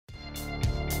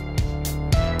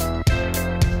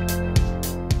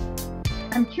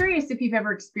curious if you've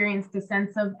ever experienced a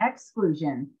sense of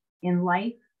exclusion in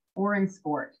life or in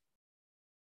sport.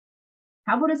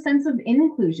 How about a sense of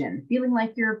inclusion, feeling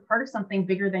like you're part of something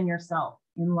bigger than yourself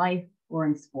in life or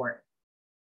in sport?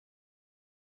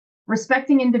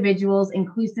 Respecting individuals,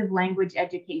 inclusive language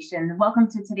education.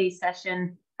 Welcome to today's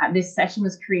session. This session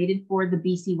was created for the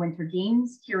BC Winter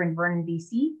Games here in Vernon,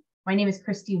 BC. My name is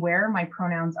Christy Ware. My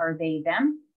pronouns are they,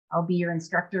 them. I'll be your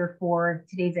instructor for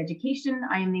today's education.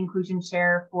 I am the inclusion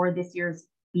chair for this year's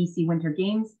BC Winter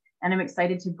Games, and I'm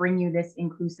excited to bring you this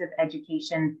inclusive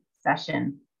education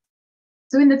session.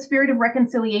 So in the spirit of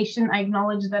reconciliation, I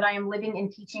acknowledge that I am living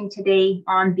and teaching today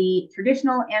on the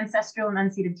traditional, ancestral, and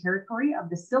unceded territory of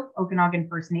the Syilx Okanagan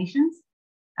First Nations.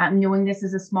 Knowing this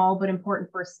is a small but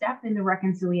important first step in the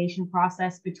reconciliation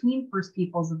process between First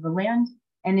Peoples of the land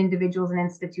and individuals and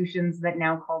institutions that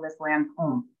now call this land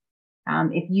home.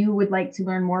 If you would like to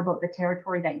learn more about the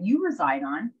territory that you reside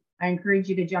on, I encourage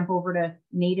you to jump over to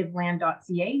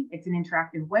nativeland.ca. It's an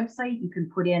interactive website. You can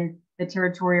put in the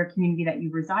territory or community that you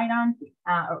reside on,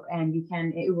 and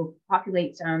it will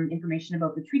populate information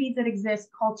about the treaties that exist,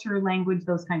 culture, language,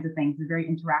 those kinds of things. It's a very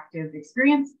interactive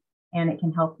experience, and it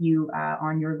can help you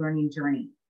on your learning journey.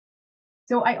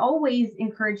 So I always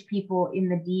encourage people in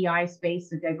the DEI space,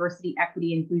 the diversity,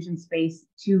 equity, inclusion space,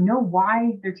 to know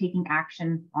why they're taking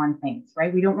action on things,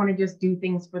 right? We don't want to just do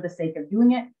things for the sake of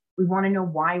doing it. We want to know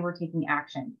why we're taking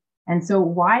action. And so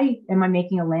why am I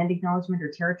making a land acknowledgement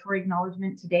or territory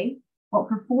acknowledgement today? Well,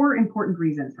 for four important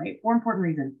reasons, right? Four important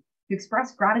reasons. To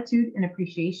express gratitude and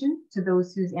appreciation to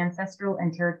those whose ancestral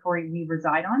and territory we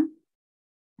reside on.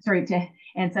 To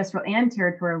ancestral and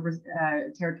territory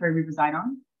we reside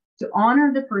on. To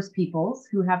honor the First Peoples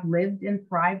who have lived and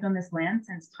thrived on this land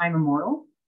since time immemorial.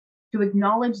 To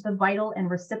acknowledge the vital and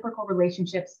reciprocal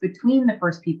relationships between the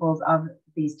First Peoples of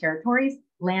these territories,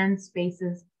 land,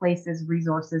 spaces, places,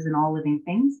 resources, and all living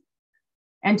things.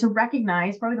 And to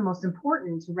recognize, probably the most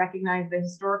important, to recognize the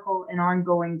historical and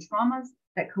ongoing traumas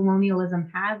that colonialism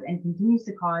has and continues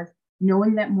to cause,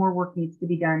 knowing that more work needs to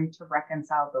be done to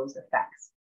reconcile those effects.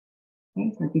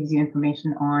 Okay, so it gives you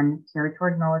information on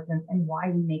territory acknowledgements and why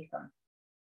we make them.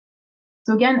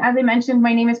 So again, as I mentioned,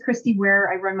 my name is Christy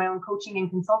Ware. I run my own coaching and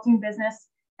consulting business,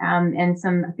 and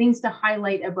some things to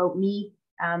highlight about me.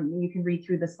 You can read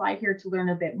through the slide here to learn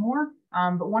a bit more.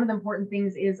 But one of the important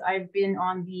things is I've been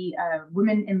on the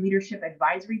Women in Leadership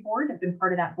Advisory Board. I've been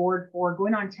part of that board for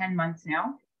going on 10 months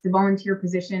now. It's a volunteer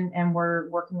position, and we're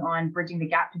working on bridging the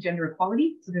gap to gender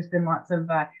equality. So there's been lots of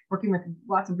working with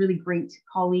lots of really great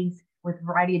colleagues with a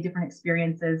variety of different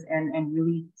experiences and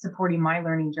really supporting my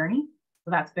learning journey.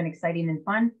 So that's been exciting and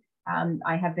fun.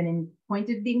 I have been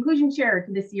appointed the inclusion chair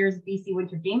to this year's BC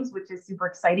Winter Games, which is super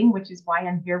exciting, which is why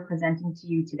I'm here presenting to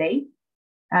you today.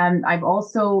 I've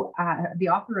also the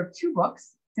author of 2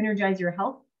 books, Synergize Your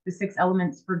Health, The 6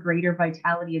 Elements for Greater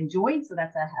Vitality and Joy. So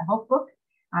that's a health book.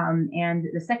 And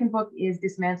the second book is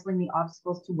Dismantling the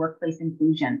Obstacles to Workplace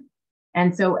Inclusion.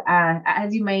 And so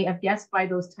as you may have guessed by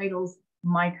those titles,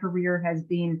 my career has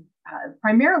been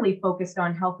primarily focused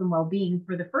on health and well-being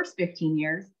for the first 15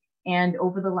 years. And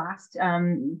over the last 3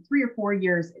 or 4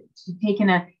 years,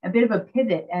 taken a bit of a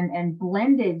pivot and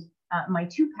blended my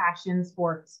 2 passions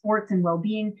for sports and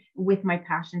well-being with my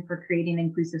passion for creating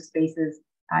inclusive spaces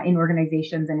in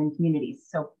organizations and in communities.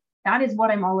 So that is what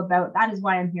I'm all about. That is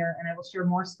why I'm here. And I will share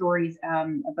more stories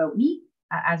about me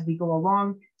as we go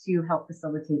along to help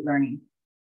facilitate learning.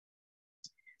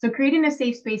 So creating a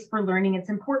safe space for learning, it's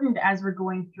important as we're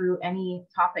going through any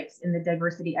topics in the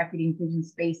diversity, equity, inclusion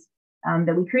space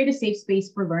that we create a safe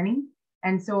space for learning.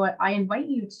 And so I invite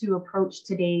you to approach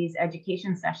today's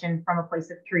education session from a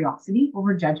place of curiosity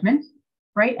over judgment,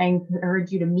 right? I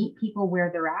encourage you to meet people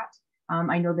where they're at.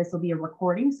 I know this will be a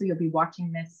recording, so you'll be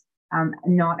watching this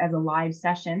not as a live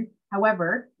session.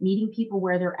 However, meeting people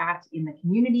where they're at in the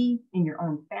community, in your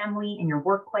own family, in your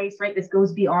workplace, right? This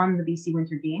goes beyond the BC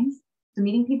Winter Games. So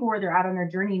meeting people where they're at on their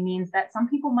journey means that some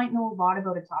people might know a lot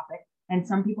about a topic and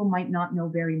some people might not know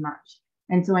very much.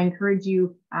 And so I encourage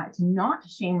you to not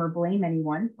shame or blame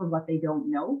anyone for what they don't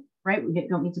know, right? We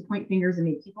don't need to point fingers and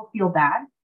make people feel bad.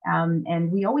 And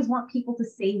we always want people to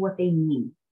say what they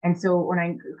mean. And so when I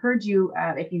encourage you,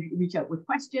 if you reach out with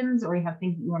questions or you have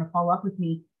things that you want to follow up with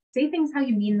me, say things how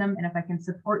you mean them. And if I can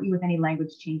support you with any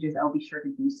language changes, I'll be sure to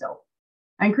do so.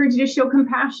 I encourage you to show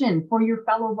compassion for your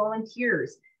fellow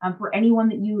volunteers, for anyone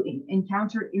that you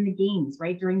encounter in the games,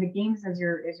 right? During the games, as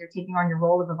you're taking on your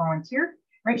role of a volunteer,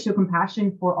 right? Show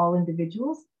compassion for all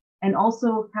individuals, and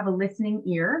also have a listening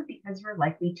ear because you're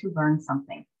likely to learn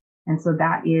something. And so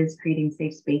that is creating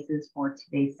safe spaces for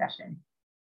today's session.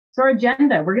 So our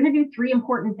agenda, we're going to do 3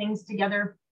 important things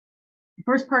together. The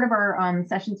first part of our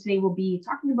session today will be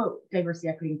talking about diversity,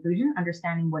 equity, inclusion,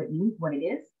 understanding what it means, what it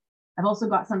is. I've also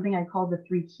got something I call the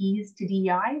 3 keys to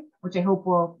DEI, which I hope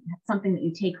will something that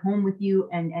you take home with you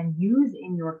and use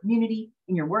in your community,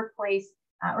 in your workplace,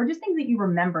 or just things that you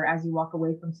remember as you walk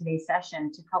away from today's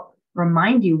session to help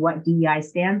remind you what DEI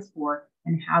stands for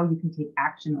and how you can take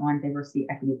action on diversity,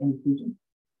 equity, and inclusion.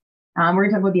 We're going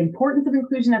to talk about the importance of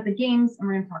inclusion at the games, and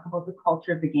we're going to talk about the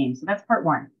culture of the game. So that's part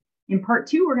 1. In part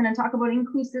 2, we're going to talk about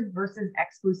inclusive versus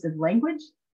exclusive language,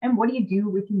 and what do you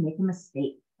do if you make a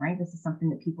mistake, right? This is something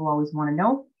that people always want to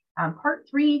know. Part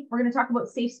 3, we're going to talk about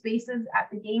safe spaces at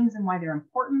the games and why they're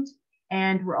important.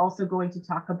 And we're also going to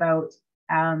talk about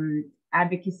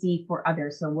advocacy for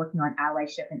others. So working on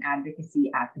allyship and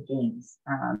advocacy at the games.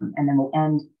 And then we'll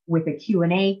end with a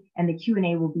Q&A, and the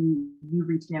Q&A will be you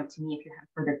reaching out to me if you have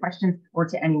further questions, or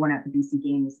to anyone at the BC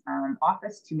Games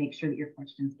office to make sure that your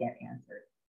questions get answered.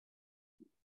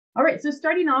 All right, so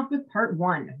starting off with part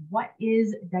 1, what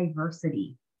is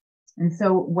diversity? And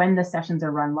so when the sessions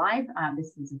are run live,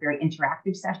 this is a very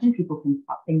interactive session. People can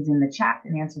pop things in the chat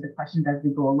and answer the questions as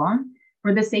we go along.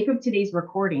 For the sake of today's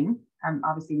recording,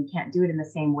 obviously we can't do it in the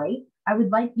same way. I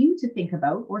would like you to think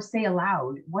about or say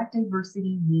aloud what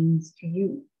diversity means to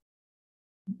you.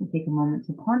 You can take a moment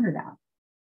to ponder that.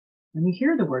 When you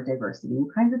hear the word diversity,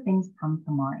 what kinds of things come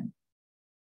to mind?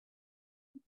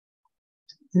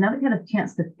 So now that you have a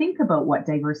chance to think about what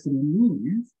diversity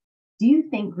means, do you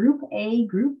think Group A,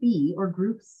 Group B, or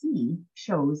Group C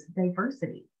shows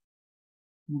diversity?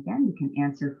 And again, you can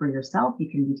answer for yourself. You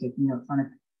can be taking notes on a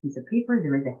piece of paper.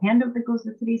 There is a handout that goes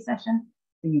with today's session,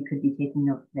 so you could be taking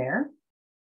notes there.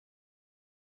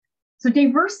 So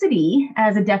diversity,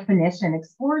 as a definition,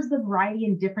 explores the variety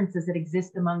and differences that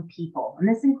exist among people. And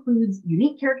this includes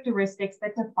unique characteristics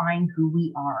that define who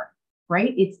we are,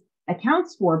 right? It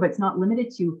accounts for, but it's not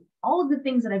limited to, all of the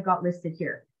things that I've got listed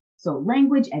here. So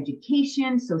language,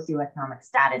 education, socioeconomic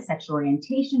status, sexual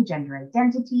orientation, gender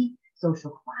identity,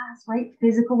 social class, right?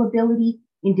 Physical ability,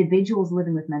 individuals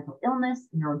living with mental illness,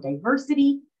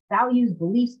 neurodiversity, values,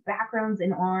 beliefs, backgrounds,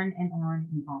 and on and on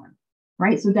and on,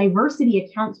 right? So diversity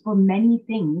accounts for many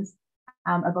things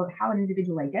about how an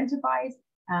individual identifies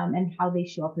and how they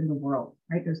show up in the world,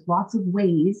 right? There's lots of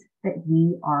ways that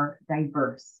we are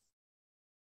diverse.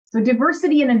 So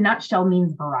diversity in a nutshell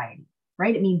means variety,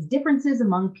 right? It means differences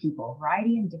among people,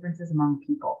 variety and differences among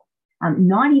people.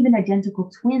 Not even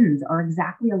identical twins are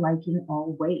exactly alike in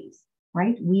all ways,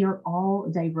 right? We are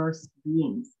all diverse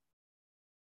beings.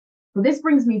 So this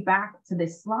brings me back to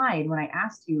this slide when I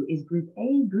asked you, is Group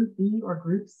A, Group B, or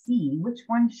Group C, which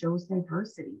one shows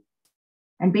diversity?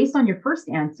 And based on your first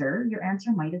answer, your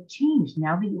answer might have changed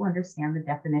now that you understand the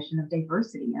definition of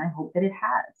diversity, and I hope that it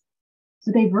has.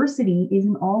 So diversity is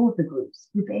in all of the groups.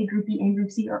 Group A, Group B, and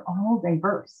Group C are all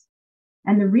diverse.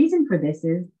 And the reason for this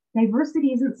is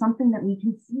diversity isn't something that we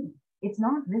can see. It's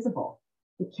not visible.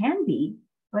 It can be,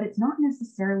 but it's not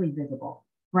necessarily visible,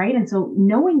 right? And so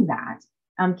knowing that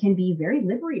can be very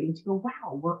liberating to go,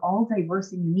 wow, we're all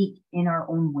diverse and unique in our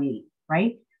own way,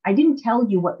 right? I didn't tell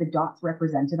you what the dots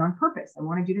represented on purpose. I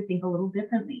wanted you to think a little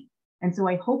differently. And so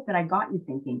I hope that I got you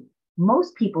thinking.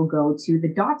 Most people go to the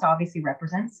dots obviously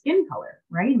represent skin color,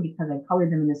 right? And because I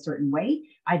colored them in a certain way,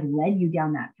 I've led you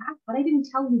down that path, but I didn't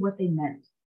tell you what they meant.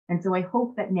 And so I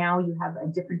hope that now you have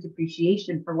a different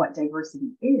appreciation for what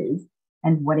diversity is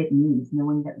and what it means,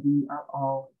 knowing that we are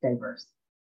all diverse.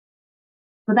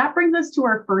 So that brings us to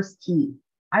our first key.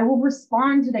 I will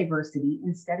respond to diversity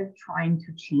instead of trying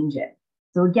to change it.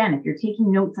 So again, if you're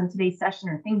taking notes on today's session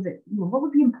or things that, what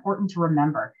would be important to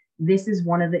remember? This is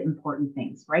one of the important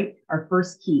things, right? Our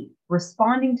first key,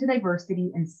 responding to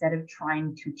diversity instead of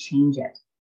trying to change it,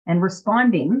 and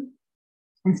responding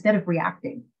instead of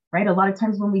reacting, right? A lot of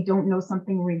times when we don't know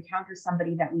something, we encounter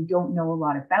somebody that we don't know a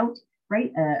lot about,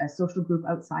 right? A social group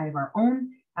outside of our own,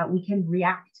 we can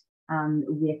react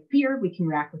with fear, we can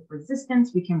react with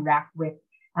resistance, we can react with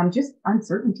just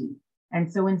uncertainty. And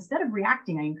so instead of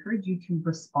reacting, I encourage you to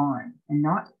respond and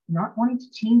not wanting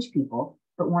to change people,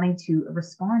 but wanting to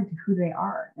respond to who they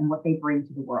are and what they bring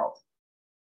to the world.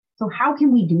 So how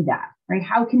can we do that, right?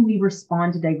 How can we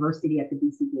respond to diversity at the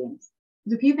BC Games?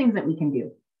 There's a few things that we can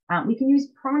do. We can use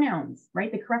pronouns,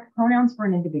 right? The correct pronouns for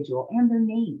an individual and their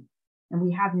name. And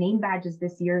we have name badges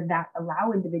this year that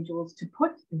allow individuals to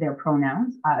put their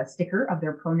pronouns, a sticker of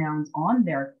their pronouns on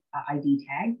their ID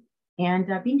tag,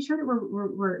 and being sure that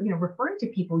we're referring to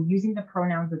people using the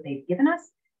pronouns that they've given us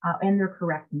and their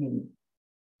correct name.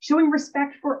 Showing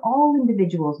respect for all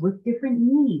individuals with different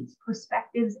needs,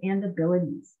 perspectives, and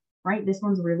abilities, right? This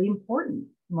one's really important.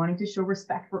 Wanting to show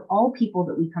respect for all people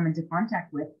that we come into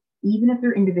contact with, even if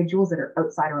they're individuals that are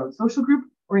outside our own social group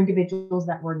or individuals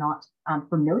that we're not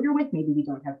familiar with. Maybe we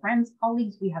don't have friends,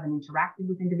 colleagues, we haven't interacted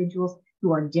with individuals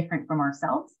who are different from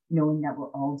ourselves, knowing that we're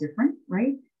all different,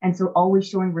 right? And so always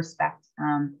showing respect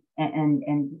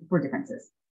and for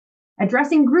differences.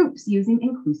 Addressing groups using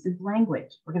inclusive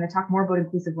language. We're going to talk more about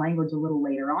inclusive language a little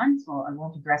later on, so I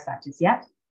won't address that just yet.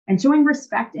 And showing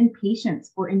respect and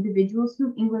patience for individuals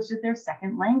who English is their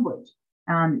second language,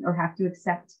 or have to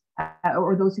accept,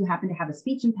 or those who happen to have a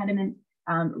speech impediment,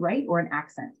 right, or an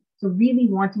accent. So really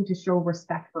wanting to show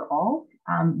respect for all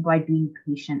by being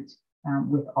patient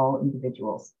with all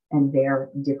individuals and their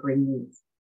differing needs.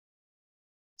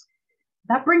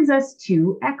 That brings us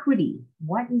to equity.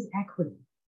 What is equity?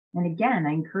 And again,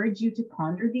 I encourage you to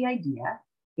ponder the idea,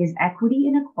 is equity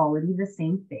and equality the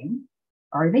same thing?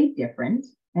 Are they different?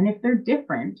 And if they're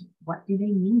different, what do they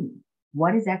mean?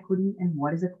 What is equity and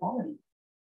what is equality?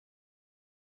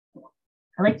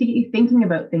 I like to get you thinking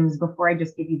about things before I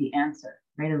just give you the answer,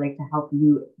 right? I like to help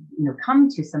you, come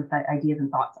to some ideas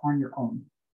and thoughts on your own.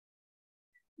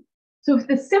 So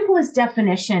the simplest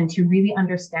definition to really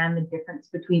understand the difference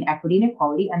between equity and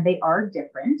equality, and they are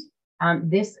different,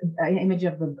 this image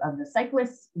of the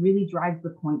cyclists really drives the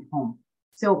point home.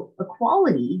 So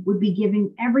equality would be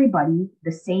giving everybody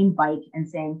the same bike and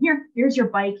saying, here's your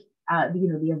bike,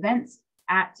 the events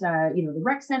at, the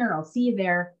rec center, I'll see you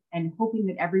there, and hoping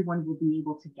that everyone will be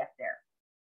able to get there,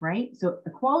 right? So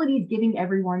equality is giving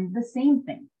everyone the same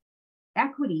thing.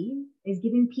 Equity is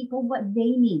giving people what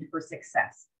they need for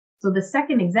success. So the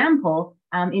second example,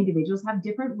 individuals have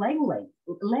different leg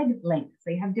lengths.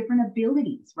 They have different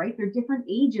abilities, right? They're different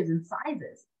ages and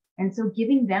sizes. And so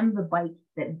giving them the bike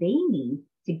that they need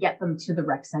to get them to the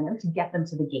rec center, to get them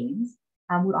to the games,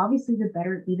 would obviously be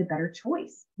the better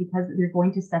choice because they're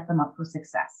going to set them up for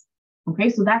success. Okay,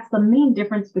 so that's the main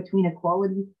difference between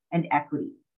equality and equity.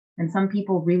 And some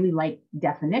people really like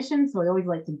definitions, so I always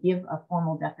like to give a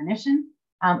formal definition.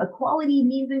 Equality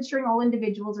means ensuring all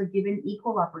individuals are given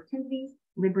equal opportunities,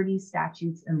 liberties,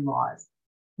 statutes, and laws.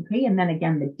 Okay, and then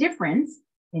again, the difference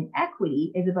in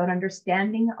equity is about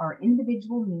understanding our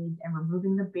individual needs and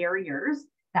removing the barriers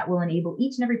that will enable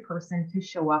each and every person to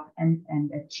show up and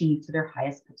achieve to their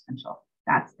highest potential.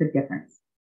 That's the difference.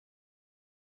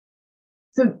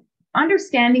 So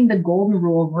understanding the golden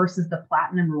rule versus the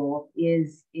platinum rule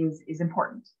is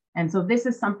important. And so this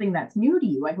is something that's new to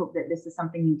you. I hope that this is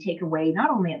something you take away, not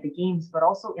only at the games, but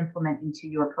also implement into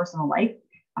your personal life,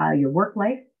 your work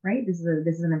life, right? This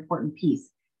is an important piece.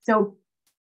 So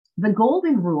the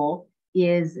golden rule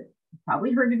is, you've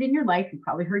probably heard it in your life. You've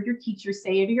probably heard your teachers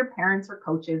say it to your parents or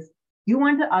coaches, do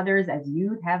unto others as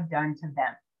you'd have done to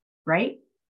them, right?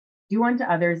 Do unto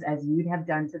others as you'd have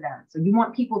done to them. So you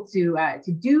want people to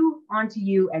do unto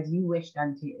you as you wish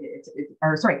done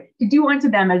to, to do unto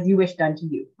them as you wish done to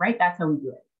you, right? That's how we do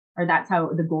it, or that's how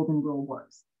the golden rule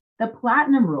works. The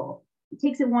platinum rule, it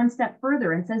takes it one step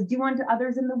further and says, do unto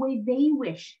others in the way they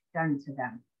wish done to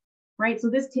them, right? So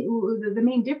the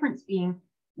main difference being,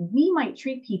 we might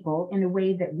treat people in a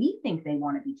way that we think they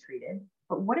want to be treated,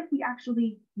 but what if we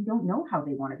actually don't know how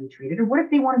they want to be treated, or what if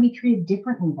they want to be treated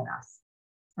differently than us?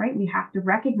 Right? We have to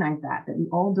recognize that we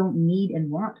all don't need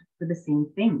and want for the same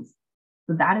things.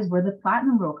 So that is where the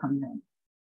platinum rule comes in.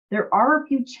 There are a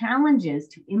few challenges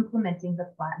to implementing the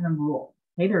platinum rule.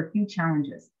 Okay, there are a few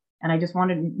challenges. And I just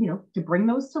wanted, to bring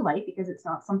those to light because it's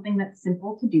not something that's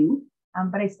simple to do,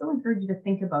 but I still encourage you to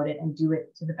think about it and do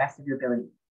it to the best of your ability.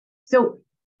 So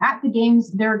at the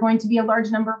games, there are going to be a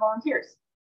large number of volunteers,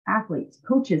 athletes,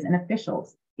 coaches, and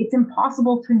officials. It's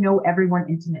impossible to know everyone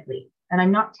intimately. And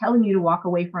I'm not telling you to walk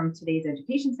away from today's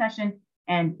education session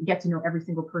and get to know every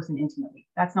single person intimately.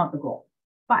 That's not the goal.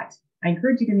 But I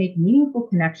encourage you to make meaningful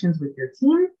connections with your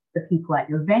team, the people at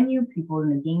your venue, people in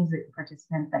the games, that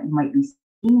participants that you might be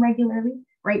seeing regularly,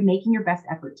 right? Making your best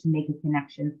effort to make a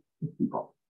connection with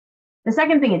people. The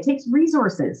second thing, it takes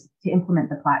resources to implement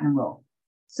the platinum rule.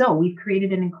 So we've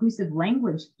created an inclusive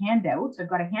language handout. So I've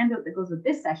got a handout that goes with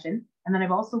this session. And then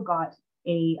I've also got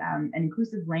an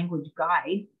inclusive language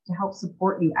guide to help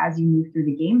support you as you move through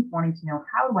the game, wanting to know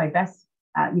how do I best,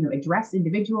 address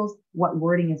individuals, what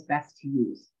wording is best to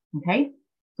use. Okay.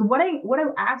 So what I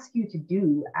ask you to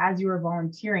do as you are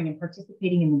volunteering and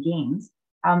participating in the games,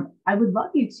 I would love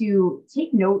you to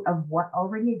take note of what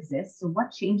already exists. So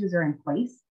what changes are in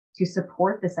place to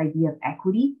support this idea of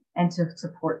equity and to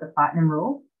support the platinum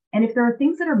rule. And if there are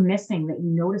things that are missing that you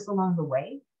notice along the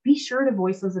way, be sure to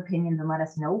voice those opinions and let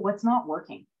us know what's not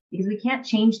working, because we can't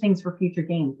change things for future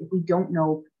games if we don't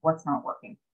know what's not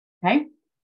working, okay?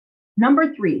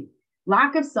 Number 3,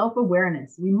 lack of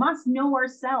self-awareness. We must know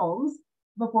ourselves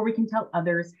before we can tell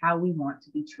others how we want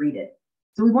to be treated.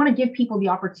 So we want to give people the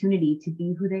opportunity to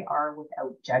be who they are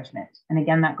without judgment. And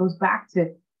again, that goes back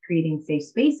to creating safe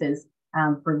spaces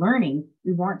for learning.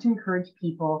 We want to encourage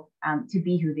people to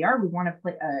be who they are. We want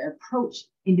to approach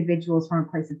individuals from a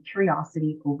place of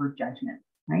curiosity over judgment,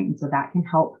 right? And so that can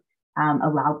help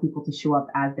allow people to show up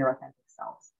as their authentic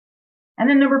selves. And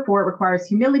then number 4, it requires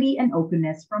humility and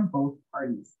openness from both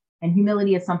parties. And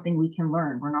humility is something we can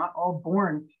learn. We're not all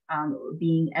born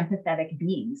being empathetic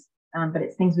beings, but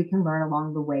it's things we can learn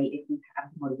along the way if we have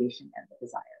the motivation and the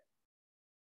desire.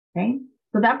 Okay,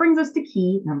 so that brings us to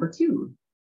key number 2.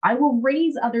 I will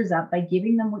raise others up by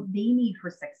giving them what they need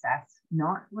for success,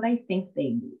 not what I think they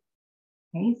need.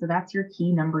 Okay, so that's your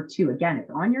key number 2. Again, it's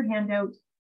on your handout,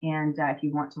 and if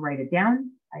you want to write it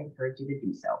down, I encourage you to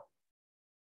do so.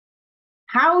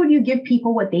 How do you give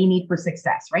people what they need for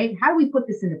success, right? How do we put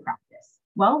this into practice?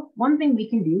 Well, one thing we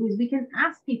can do is we can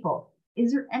ask people,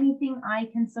 is there anything I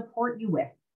can support you with,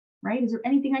 right? Is there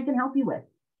anything I can help you with?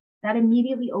 That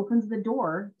immediately opens the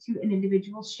door to an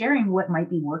individual sharing what might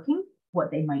be working,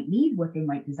 what they might need, what they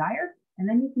might desire, and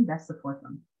then you can best support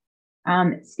them.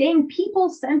 Staying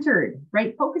people-centered,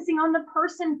 right? Focusing on the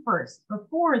person first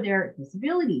before their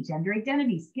disability, gender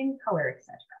identity, skin color,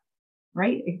 etc.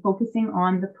 Right? Focusing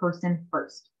on the person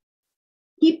first.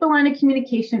 Keep the line of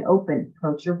communication open.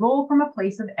 Approach your role from a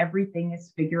place of everything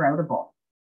is figure-outable.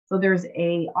 So there's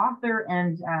a author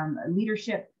and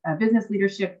business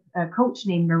leadership coach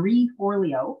named Marie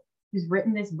Forleo, who's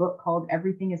written this book called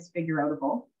Everything is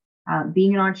Figure-Outable.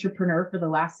 Being an entrepreneur for the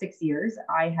last 6 years,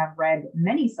 I have read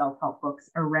many self-help books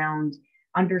around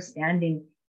understanding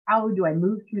how do I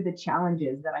move through the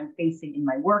challenges that I'm facing in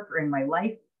my work or in my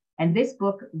life. And this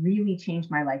book really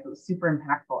changed my life. It was super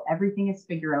impactful. Everything is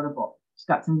figure-outable. She's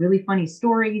got some really funny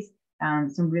stories,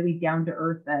 some really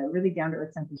down-to-earth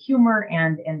sense of humor,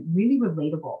 and really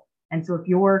relatable. And so if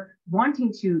you're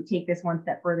wanting to take this one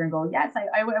step further and go, yes,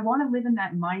 I want to live in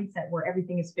that mindset where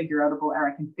everything is figure-outable, or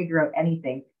I can figure out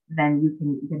anything, then you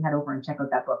can head over and check out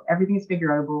that book. Everything is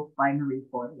Figure-Outable by Marie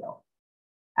Forleo.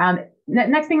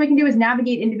 Next thing we can do is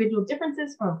navigate individual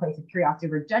differences from a place of curiosity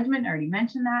over judgment. I already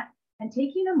mentioned that. And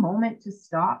taking a moment to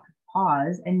stop,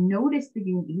 pause, and notice the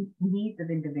unique needs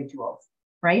of individuals,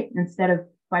 right? Instead of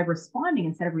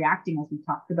reacting, as we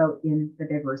talked about in the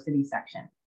diversity section,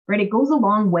 right? It goes a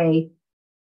long way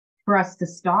for us to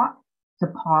stop, to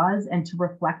pause, and to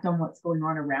reflect on what's going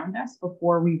on around us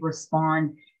before we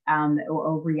respond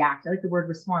or react. I like the word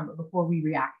respond, but before we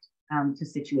react to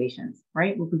situations,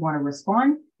 right? If we want to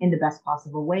respond in the best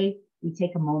possible way, we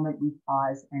take a moment, we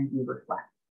pause, and we reflect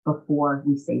before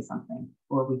we say something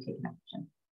or we take an action.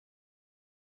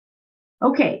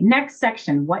 Okay, next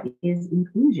section, what is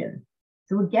inclusion?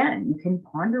 So again, you can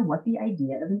ponder what the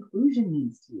idea of inclusion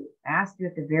means to you. I asked you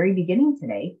at the very beginning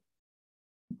today,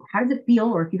 how does it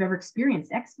feel, or if you've ever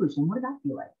experienced exclusion, what does that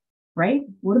feel like, right?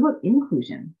 What about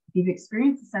inclusion? If you've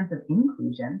experienced a sense of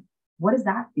inclusion, what does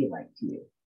that feel like to you?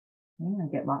 Okay, I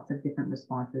get lots of different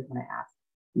responses when I ask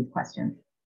these questions.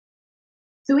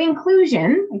 So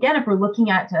inclusion, again, if we're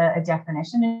looking at a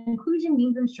definition, inclusion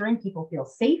means ensuring people feel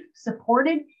safe,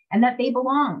 supported, and that they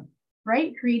belong,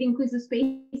 right? Creating inclusive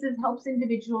spaces helps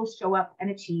individuals show up and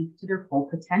achieve to their full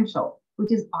potential,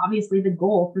 which is obviously the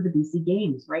goal for the BC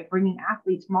Games, right? Bringing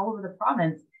athletes from all over the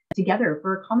province together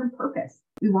for a common purpose.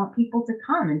 We want people to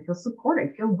come and feel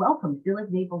supported, feel welcome, feel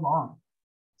like they belong.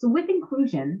 So with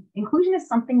inclusion is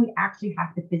something we actually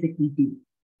have to physically do.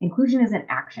 Inclusion is an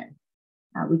action.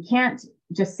 We can't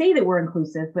just say that we're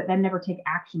inclusive, but then never take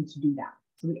action to do that.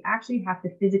 So we actually have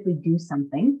to physically do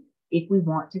something if we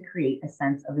want to create a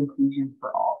sense of inclusion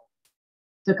for all.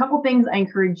 So a couple things I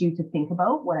encourage you to think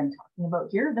about what I'm talking about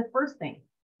here. The first thing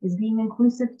is being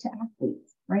inclusive to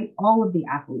athletes, right? All of the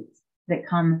athletes that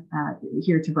come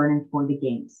here to Vernon for the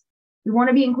games. We want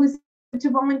to be inclusive to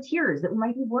volunteers that we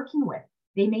might be working with.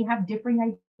 They may have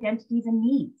differing identities and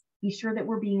needs. Be sure that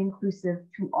we're being inclusive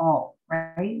to all,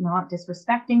 right? Not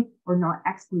disrespecting or not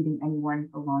excluding anyone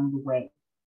along the way.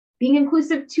 Being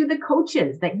inclusive to the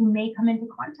coaches that you may come into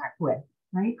contact with,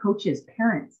 right? Coaches,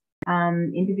 parents,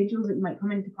 individuals that you might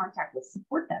come into contact with,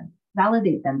 support them,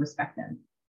 validate them, respect them.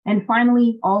 And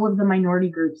finally, all of the minority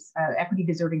groups, equity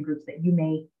deserving groups that you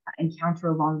may encounter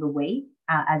along the way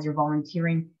as you're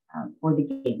volunteering for the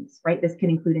games, right? This can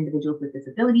include individuals with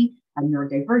disability,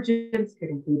 neurodivergence, could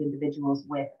include individuals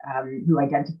with who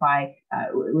identify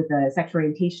with a sexual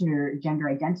orientation or gender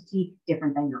identity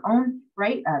different than your own,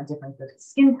 right? Different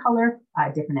skin color,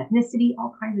 different ethnicity,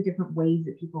 all kinds of different ways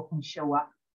that people can show up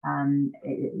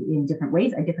in different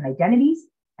ways, different identities.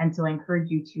 And so I encourage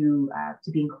you to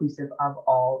be inclusive of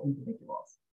all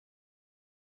individuals.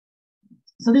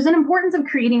 So there's an importance of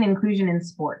creating inclusion in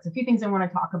sports. A few things I want to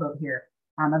talk about here.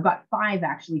 I've got 5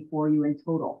 actually for you in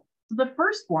total. So the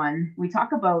first one, we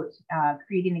talk about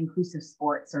creating inclusive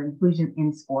sports or inclusion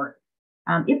in sport.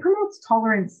 It promotes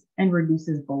tolerance and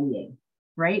reduces bullying,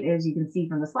 right? As you can see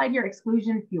from the slide here,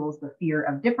 exclusion fuels the fear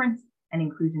of difference and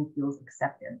inclusion fuels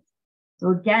acceptance. So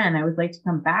again, I would like to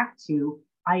come back to,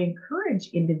 I encourage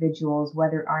individuals,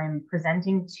 whether I'm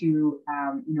presenting to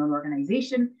an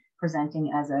organization,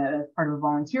 presenting as a part of a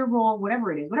volunteer role,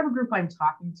 whatever it is, whatever group I'm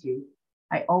talking to,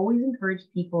 I always encourage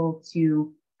people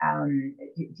to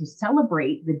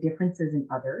celebrate the differences in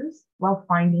others while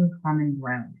finding common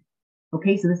ground.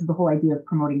 Okay, so this is the whole idea of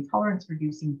promoting tolerance,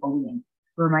 reducing bullying.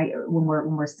 When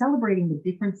we're celebrating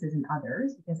the differences in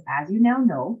others, because as you now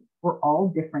know, we're all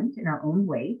different in our own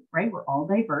way, right? We're all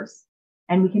diverse,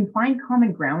 and we can find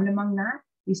common ground among that.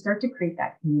 We start to create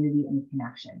that community and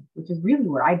connection, which is really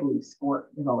what I believe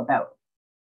sport is all about.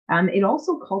 It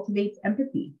also cultivates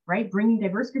empathy, right? Bringing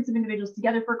diverse groups of individuals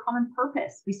together for a common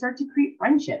purpose. We start to create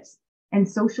friendships and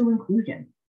social inclusion,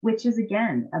 which is,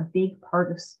 again, a big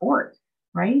part of sport,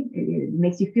 right? It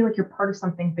makes you feel like you're part of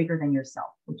something bigger than yourself,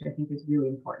 which I think is really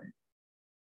important.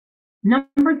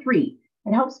 Number 3,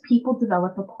 it helps people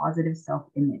develop a positive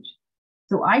self-image.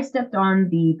 So I stepped on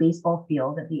the baseball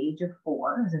field at the age of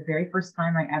 4. It was the very first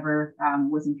time I ever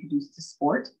was introduced to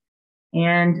sport,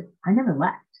 and I never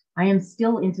left. I am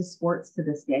still into sports to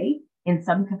this day in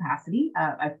some capacity.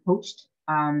 I've coached.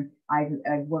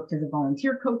 I've worked as a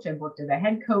volunteer coach. I've worked as a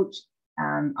head coach.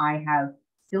 I have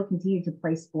still continued to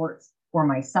play sports for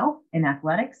myself in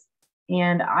athletics.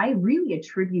 And I really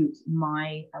attribute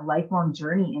my lifelong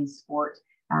journey in sport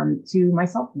to my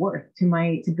self-worth,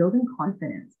 to building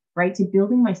confidence, right? To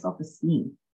building my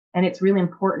self-esteem. And it's really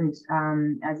important,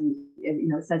 as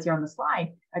it says here on the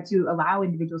slide, to allow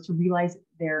individuals to realize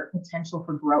their potential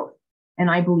for growth.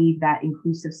 And I believe that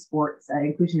inclusion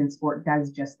in sport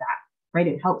does just that, right?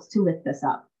 It helps to lift us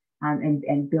up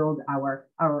and build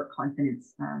our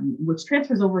confidence, which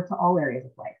transfers over to all areas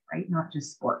of life, right? Not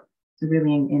just sport. So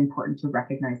really important to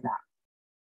recognize that.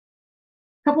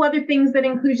 A couple other things that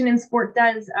inclusion in sport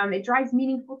does, it drives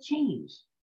meaningful change.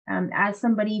 As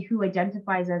somebody who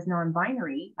identifies as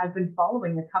non-binary, I've been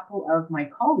following a couple of my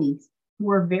colleagues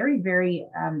who are very, very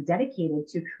dedicated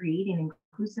to creating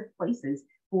inclusive places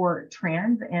for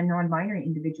trans and non-binary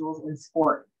individuals in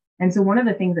sport. And so one of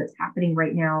the things that's happening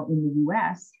right now in the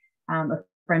US, a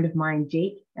friend of mine,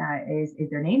 Jake, is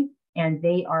their name, and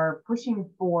they are pushing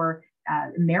for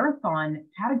marathon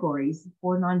categories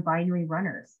for non-binary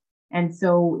runners. And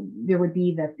so there would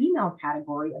be the female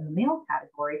category and the male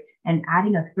category, and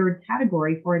adding a 3rd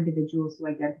category for individuals who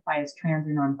identify as trans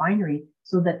or non-binary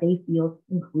so that they feel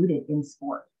included in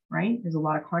sport, right? There's a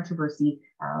lot of controversy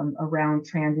around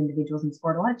trans individuals in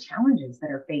sport, a lot of challenges that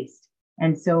are faced.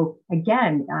 And so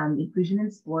again, inclusion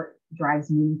in sport drives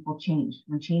meaningful change.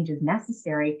 When change is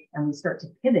necessary and we start to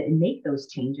pivot and make those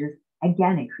changes,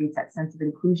 again, it creates that sense of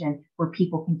inclusion where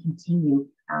people can continue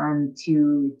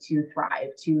to thrive,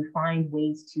 to find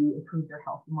ways to improve their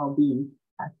health and well-being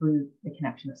through the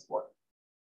connection of sport.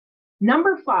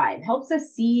 Number 5, helps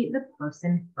us see the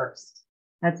person first.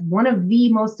 That's one of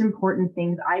the most important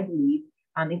things, I believe,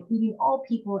 including all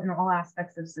people in all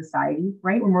aspects of society,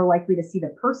 right? When we're likely to see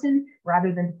the person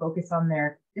rather than to focus on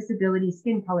their disability,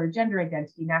 skin color, gender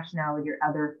identity, nationality, or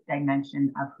other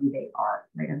dimension of who they are,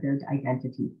 right, of their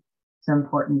identity. So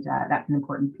important, that's an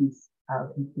important piece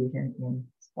of inclusion in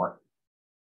sport.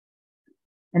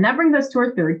 And that brings us to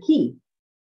our 3rd key.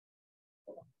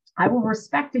 I will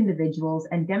respect individuals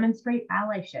and demonstrate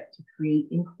allyship to create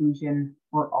inclusion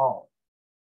for all.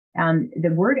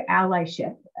 The word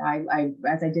allyship,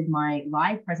 as I did my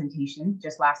live presentation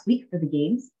just last week for the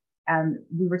games,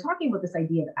 we were talking about this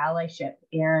idea of allyship,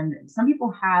 and some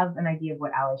people have an idea of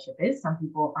what allyship is. Some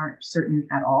people aren't certain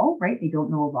at all, right? They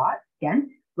don't know a lot. Again,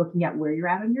 looking at where you're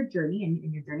at on your journey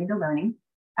and your journey to learning.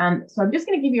 So I'm just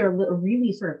going to give you a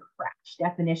really sort of crash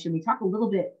definition. We talk a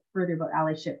little bit further about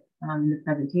allyship in the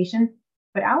presentation,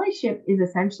 but allyship is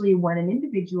essentially when an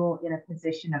individual in a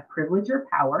position of privilege or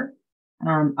power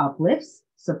uplifts,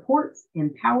 supports,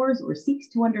 empowers, or seeks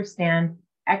to understand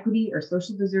equity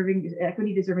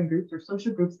deserving groups or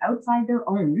social groups outside their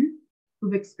own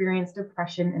who've experienced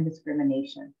oppression and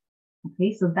discrimination.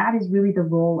 Okay, so that is really the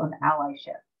role of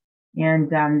allyship.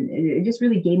 And just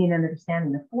really gaining an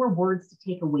understanding. The 4 words to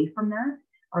take away from that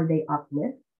are they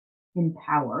uplift,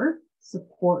 empower,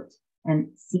 support, and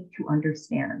seek to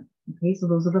understand. Okay, so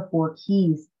those are the 4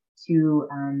 keys to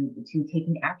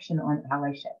taking action on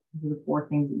allyship. These are the 4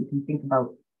 things that you can think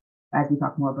about as we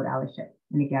talk more about allyship.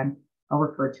 And again, I'll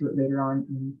refer to it later on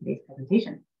in today's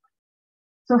presentation.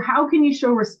 So how can you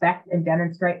show respect and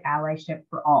demonstrate allyship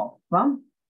for all? Well,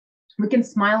 we can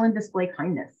smile and display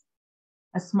kindness.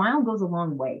 A smile goes a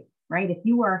long way, right? If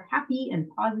you are happy and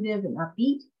positive and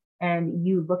upbeat, and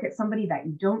you look at somebody that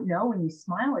you don't know and you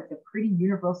smile, it's a pretty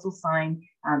universal sign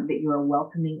that you're a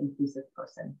welcoming, inclusive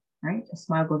person, right? A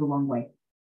smile goes a long way.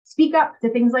 Speak up to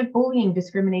things like bullying,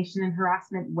 discrimination, and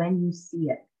harassment when you see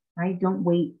it, right? Don't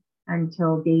wait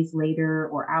until days later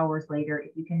or hours later.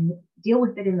 If you can deal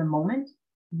with it in the moment,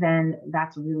 then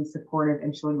that's really supportive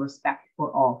and showing respect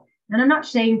for all. And I'm not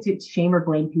saying to shame or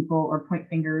blame people or point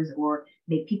fingers or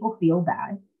make people feel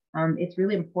bad. It's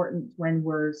really important when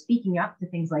we're speaking up to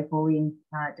things like bullying,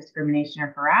 discrimination,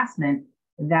 or harassment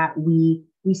that we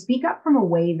speak up from a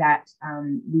way that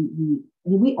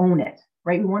we own it,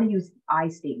 right? We want to use I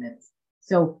statements.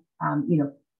 So,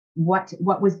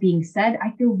 what was being said,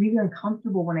 I feel really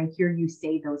uncomfortable when I hear you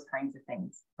say those kinds of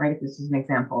things, right? If this is an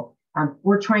example,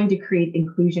 we're trying to create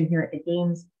inclusion here at the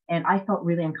Games, and I felt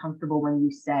really uncomfortable when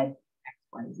you said X,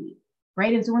 Y, Z,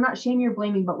 right? And so we're not shaming or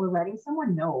blaming, but we're letting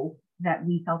someone know that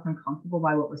we felt uncomfortable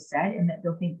by what was said and that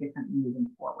they'll think differently moving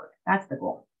forward. That's the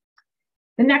goal.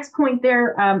 The next point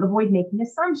there, avoid making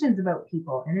assumptions about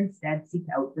people and instead seek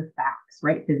out the facts,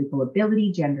 right? Physical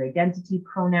ability, gender identity,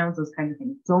 pronouns, those kinds of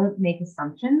things. Don't make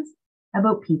assumptions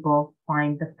about people,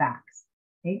 find the facts,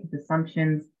 okay? Because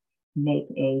assumptions make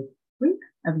a freak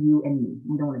of you and me.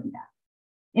 We don't want to do that.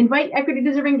 Invite equity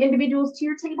deserving individuals to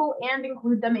your table and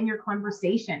include them in your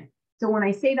conversation. So when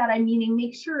I say that, I'm meaning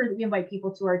make sure that we invite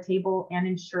people to our table and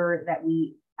ensure that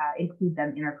we include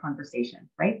them in our conversation,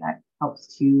 right? That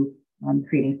helps to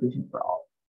create inclusion for all.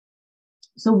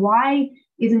 So why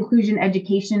is inclusion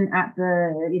education at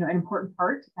the, an important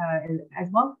part as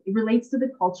well? It relates to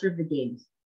the culture of the Games.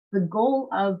 The goal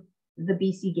of the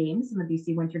BC Games and the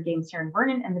BC Winter Games here in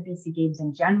Vernon and the BC Games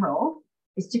in general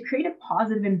is to create a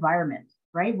positive environment,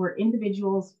 right? Where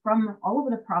individuals from all over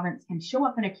the province can show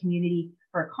up in a community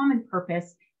for a common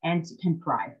purpose and can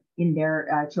thrive in their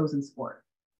chosen sport,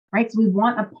 right? So we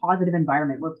want a positive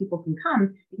environment where people can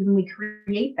come, because when we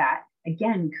create that,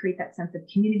 again, we create that sense of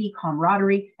community,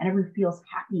 camaraderie, and everyone feels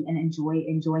happy and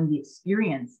enjoying the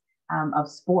experience of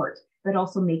sport, but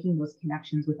also making those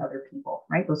connections with other people,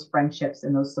 right? Those friendships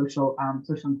and those social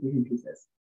inclusion pieces.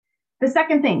 The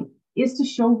second thing is to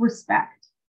show respect,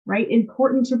 right?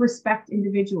 Important to respect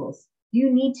individuals. You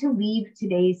need to leave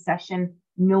today's session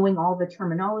knowing all the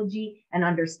terminology and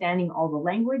understanding all the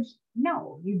language.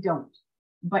 No, you don't.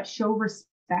 But show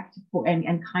respect for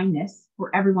and kindness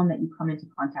for everyone that you come into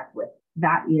contact with.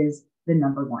 That is the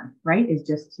number one, right? Is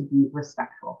just to be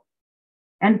respectful.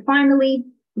 And finally,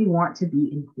 we want to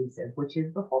be inclusive, which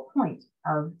is the whole point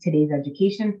of today's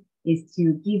education, is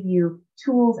to give you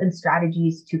tools and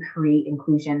strategies to create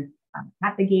inclusion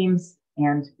at the Games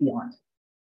and beyond.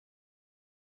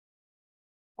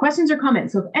 Questions or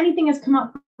comments? So if anything has come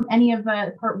up from any of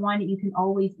part one, you can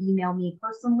always email me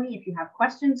personally if you have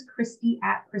questions,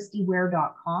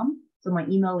 Christy@christyware.com. So my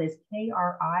email is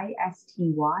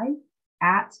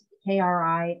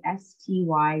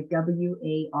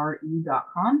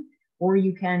KRISTY@KRISTYWARE.com. Or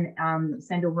you can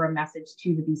send over a message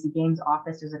to the BC Games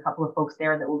office. There's a couple of folks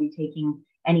there that will be taking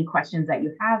any questions that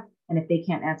you have. And if they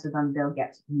can't answer them, they'll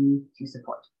get me to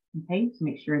support. Okay, so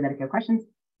make sure that if you have questions,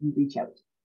 you reach out.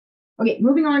 Okay,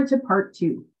 moving on to part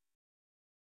two.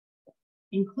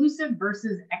 Inclusive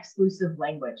versus exclusive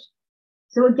language.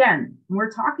 So again, when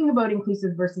we're talking about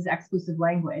inclusive versus exclusive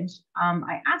language,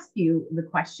 I asked you the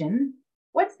question,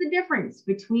 what's the difference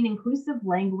between inclusive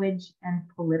language and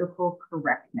political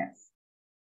correctness?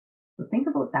 So think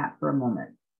about that for a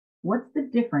moment. What's the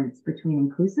difference between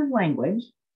inclusive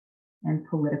language and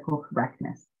political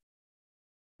correctness?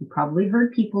 You probably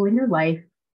heard people in your life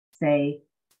say,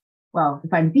 well,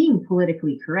 if I'm being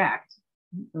politically correct,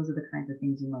 those are the kinds of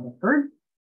things you might have heard.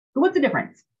 But what's the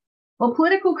difference? Well,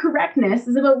 political correctness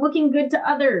is about looking good to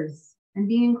others, and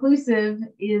being inclusive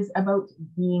is about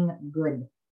being good.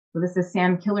 So this is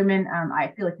Sam Killerman.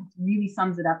 I feel like this really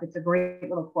sums it up. It's a great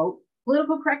little quote.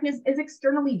 Political correctness is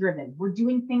externally driven. We're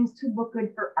doing things to look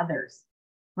good for others,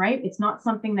 right? It's not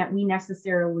something that we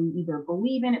necessarily either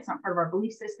believe in. It's not part of our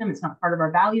belief system. It's not part of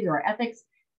our values or our ethics,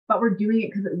 but we're doing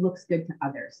it because it looks good to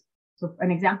others. So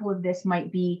an example of this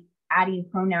might be adding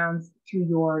pronouns to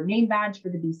your name badge for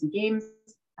the BC Games.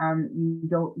 You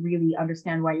don't really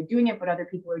understand why you're doing it, but other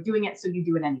people are doing it, so you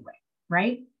do it anyway,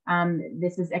 right?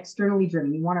 This is externally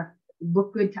driven. You want to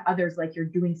look good to others like you're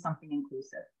doing something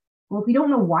inclusive. Well, if we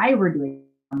don't know why we're doing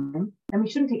something, then we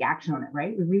shouldn't take action on it,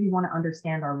 right? We really want to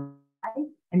understand our why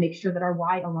and make sure that our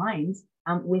why aligns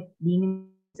with being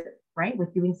inclusive, right?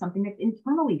 With doing something that's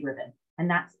internally driven And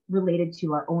that's related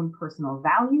to our own personal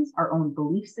values, our own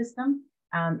belief system,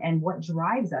 and what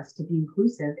drives us to be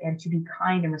inclusive and to be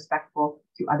kind and respectful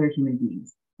to other human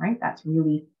beings, right? That's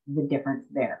really the difference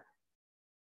there.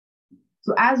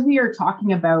 So as we are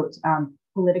talking about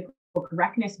political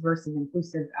correctness versus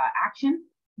inclusive action,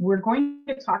 we're going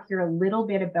to talk here a little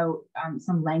bit about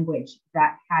some language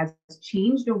that has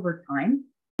changed over time.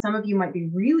 Some of you might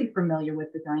be really familiar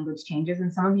with the language changes,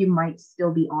 and some of you might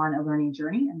still be on a learning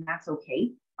journey, and that's okay.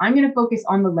 I'm going to focus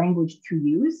on the language to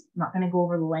use. I'm not going to go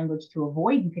over the language to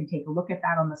avoid. You can take a look at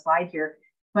that on the slide here.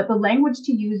 But the language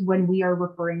to use when we are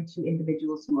referring to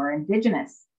individuals who are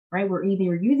Indigenous, right? We're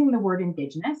either using the word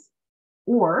Indigenous,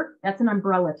 or that's an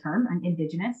umbrella term, an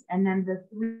Indigenous. And then the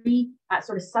three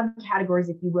sort of subcategories,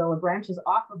 if you will, or branches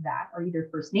off of that are either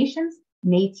First Nations,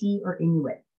 Métis, or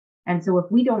Inuit. And so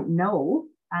if we don't know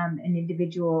an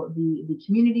individual, the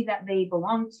community that they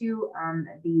belong to,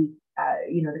 the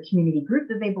community group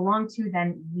that they belong to,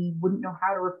 then we wouldn't know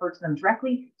how to refer to them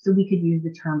directly. So we could use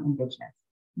the term Indigenous.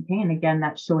 Okay, and again,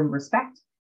 that's showing respect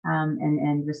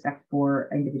and respect for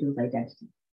individuals' identity.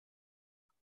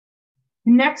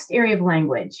 The next area of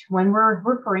language, when we're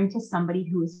referring to somebody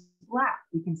who is Black,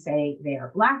 we can say they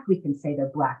are Black. We can say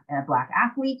they're Black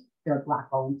athlete, they're a Black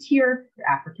volunteer, they're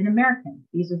African American.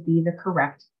 These would be the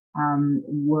correct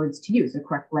words to use, the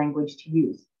correct language to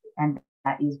use, and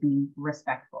that is being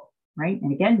respectful, right?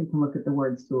 And again, we can look at the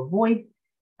words to avoid.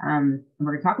 And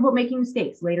we're going to talk about making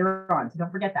mistakes later on, so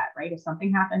don't forget that, right? If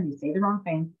something happened, you say the wrong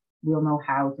thing, we'll know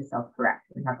how to self-correct.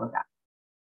 We'll talk about that.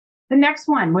 The next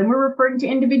one, when we're referring to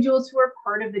individuals who are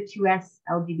part of the 2S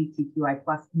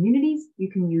LGBTQI+ communities, you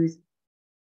can use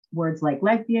words like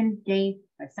lesbian, gay,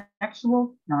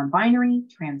 bisexual, non-binary,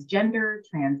 transgender,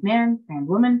 trans man, trans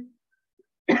woman,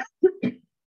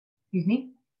 excuse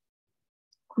me,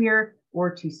 queer,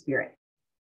 or two-spirit.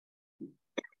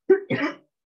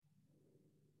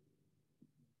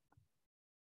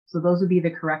 So those would be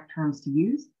the correct terms to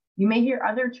use. You may hear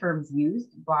other terms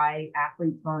used by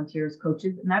athletes, volunteers,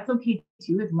 coaches, and that's okay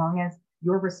too, as long as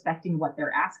you're respecting what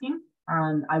they're asking.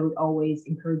 I would always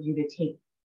encourage you to take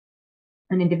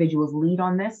an individual's lead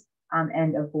on this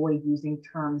and avoid using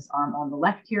terms on the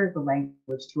left here, the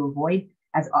language to avoid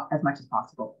as much as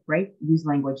possible, right? Use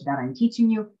language that I'm teaching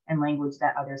you and language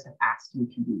that others have asked you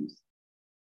to use.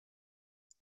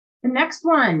 The next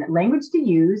one, language to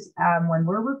use when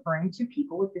we're referring to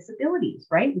people with disabilities,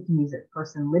 right? We can use it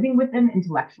person living with an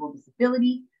intellectual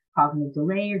disability, cognitive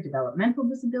delay or developmental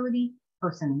disability,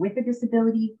 person with a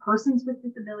disability, persons with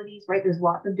disabilities, right? There's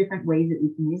lots of different ways that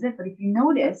we can use it. But if you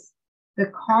notice, the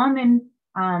common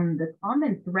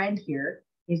thread here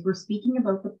is we're speaking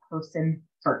about the person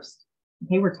first.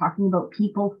 Okay, we're talking about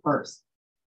people first.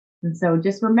 And so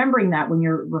just remembering that when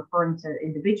you're referring to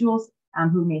individuals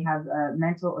who may have a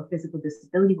mental or physical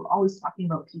disability, we're always talking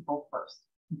about people first,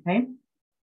 okay?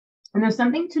 And there's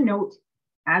something to note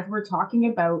as we're talking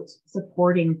about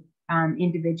supporting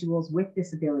individuals with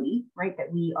disability, right,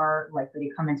 that we are likely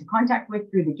to come into contact with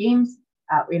through the games,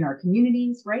 in our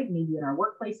communities, right, maybe in our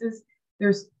workplaces.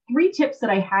 There's 3 tips that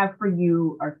I have for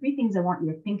you, or 3 things I want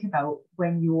you to think about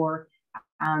when you're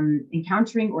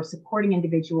encountering or supporting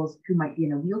individuals who might be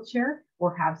in a wheelchair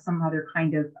or have some other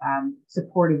kind of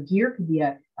supportive gear. Could be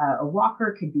a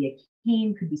walker, could be a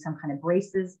cane, could be some kind of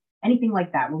braces, anything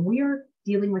like that. When we are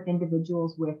dealing with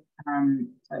individuals with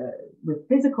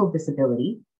physical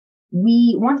disability,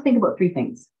 we want to think about 3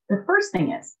 things. The first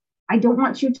thing is, I don't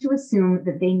want you to assume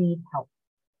that they need help,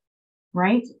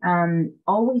 right?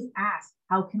 Always ask,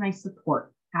 how can I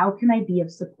support? How can I be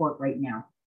of support right now?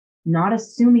 Not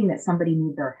assuming that somebody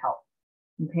needs our help,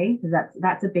 okay? Because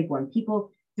that's a big one.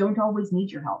 People don't always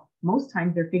need your help. Most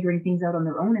times they're figuring things out on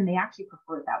their own and they actually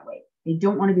prefer it that way. They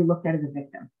don't want to be looked at as a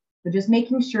victim. So just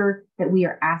making sure that we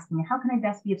are asking, how can I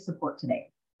best be of support today,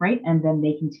 right? And then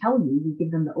they can tell you, you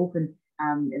give them the open,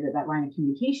 that line of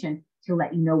communication to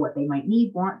let you know what they might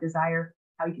need, want, desire,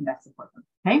 how you can best support them,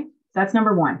 okay? So that's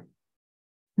number 1.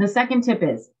 The second tip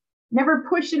is, never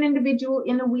push an individual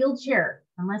in a wheelchair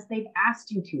unless they've asked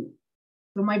you to.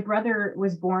 So my brother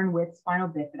was born with spinal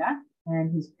bifida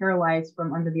and he's paralyzed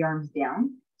from under the arms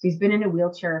down. So he's been in a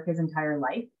wheelchair his entire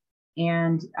life.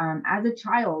 And as a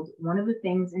child, one of the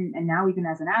things, and now even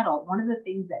as an adult, one of the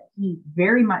things that he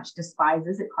very much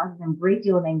despises, it causes him a great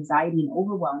deal of anxiety and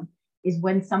overwhelm, is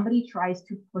when somebody tries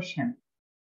to push him.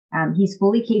 He's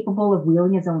fully capable of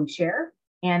wheeling his own chair.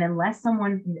 And unless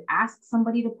someone asks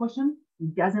somebody to push him, he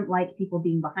doesn't like people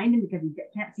being behind him because he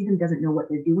can't see them, doesn't know what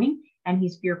they're doing. And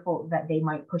he's fearful that they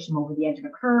might push him over the edge of a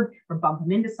curb or bump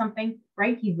him into something,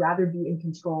 right? He'd rather be in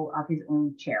control of his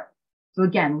own chair. So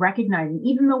again, recognizing,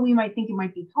 even though we might think it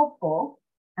might be helpful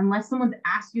Unless someone's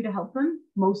asked you to help them,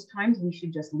 most times we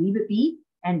should just leave it be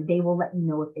and they will let you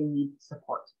know if they need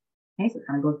support. Okay, so it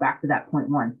kind of goes back to that point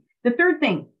one. The third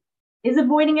thing is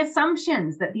avoiding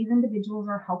assumptions that these individuals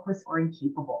are helpless or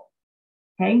incapable.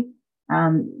 Okay,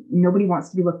 nobody wants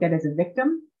to be looked at as a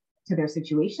victim to their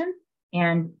situation,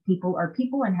 and people are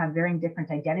people and have varying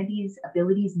different identities,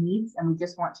 abilities, needs, and we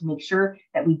just want to make sure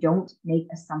that we don't make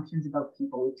assumptions about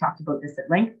people. We've talked about this at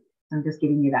length. So I'm just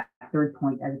giving you that third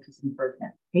point as a piece of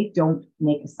encouragement. Okay, don't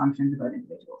make assumptions about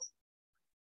individuals.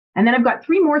 And then I've got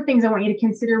three more things I want you to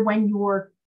consider when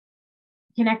you're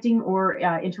connecting or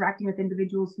interacting with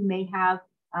individuals who may have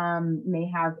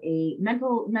a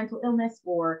mental illness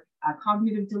or a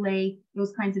cognitive delay,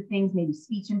 those kinds of things, maybe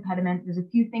speech impediment. There's a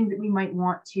few things that we might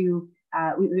want to,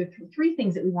 we have three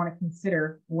things that we want to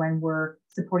consider when we're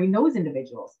supporting those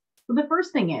individuals. So the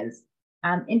first thing is,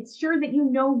 ensure that you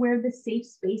know where the safe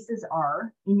spaces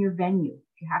are in your venue.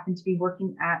 If you happen to be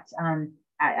working at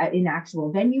an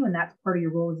actual venue and that's part of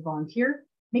your role as a volunteer,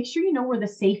 make sure you know where the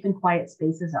safe and quiet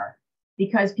spaces are,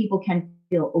 because people can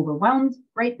feel overwhelmed,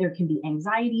 right? There can be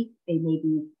anxiety. They may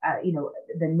be,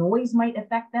 the noise might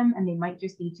affect them and they might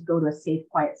just need to go to a safe,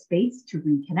 quiet space to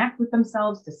reconnect with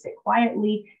themselves, to sit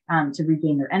quietly, to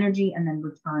regain their energy and then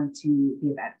return to the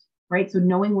event, right? So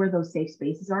knowing where those safe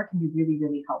spaces are can be really,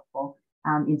 really helpful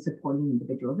in supporting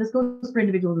individuals. This goes for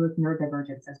individuals with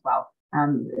neurodivergence as well. I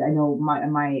know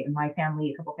my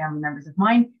family, a couple family members of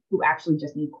mine who actually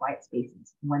just need quiet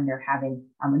spaces when they're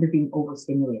when they're being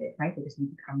overstimulated, right? They just need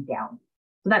to come down.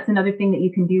 So that's another thing that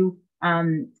you can do.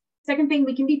 Second thing,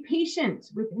 we can be patient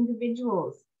with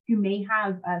individuals who may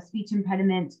have a speech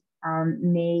impediment,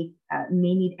 may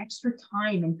need extra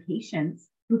time and patience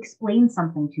to explain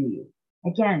something to you.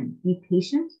 Again, be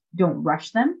patient, don't rush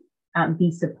them.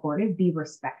 Be supportive, be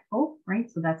respectful,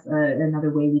 right? So that's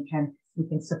another way we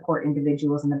can support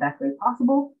individuals in the best way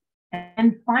possible.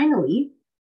 And finally,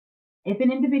 if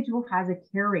an individual has a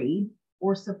care aide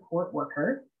or support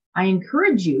worker, I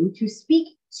encourage you to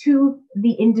speak to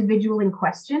the individual in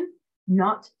question,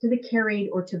 not to the care aide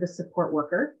or to the support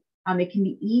worker. It can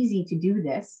be easy to do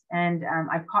this, and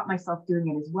I've caught myself doing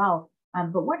it as well.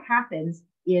 But what happens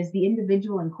is the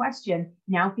individual in question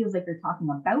now feels like you're talking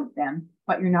about them,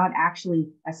 but you're not actually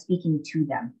speaking to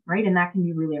them, right? And that can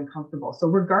be really uncomfortable. So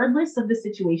regardless of the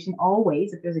situation,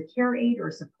 always, if there's a care aide or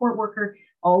a support worker,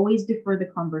 always defer the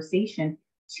conversation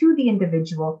to the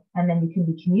individual, and then you can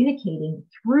be communicating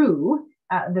through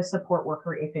the support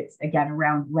worker if it's, again,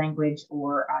 around language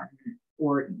or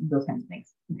those kinds of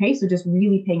things. Okay, so just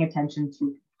really paying attention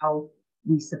to how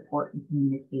we support and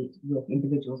communicate with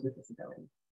individuals with disabilities.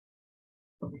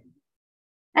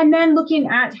 And then looking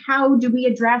at how do we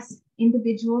address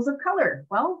individuals of color?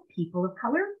 Well, people of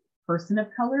color, person of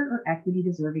color, or equity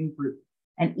deserving group.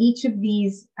 And each of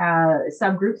these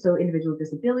subgroups, so individual with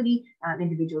disability,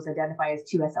 individuals identify as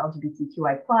 2S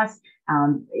LGBTQI+,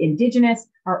 Indigenous,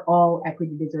 are all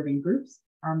equity deserving groups.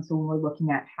 So when we're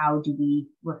looking at how do we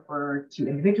refer to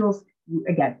individuals,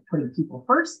 again, putting people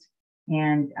first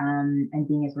and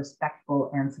being as respectful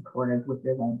and supportive with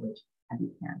your language as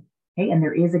you can. Okay, and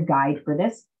there is a guide for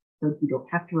this, so you don't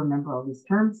have to remember all these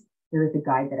terms. There is a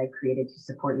guide that I created to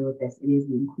support you with this. It is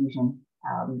the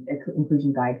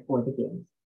inclusion guide for the games.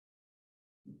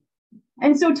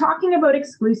 And so talking about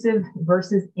exclusive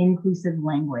versus inclusive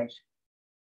language.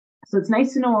 So it's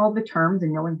nice to know all the terms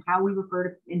and knowing how we refer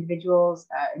to individuals,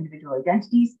 individual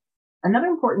identities. Another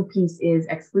important piece is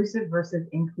exclusive versus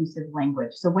inclusive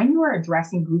language. So when you are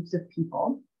addressing groups of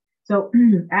people, so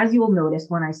as you will notice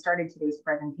when I started today's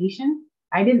presentation,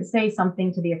 I didn't say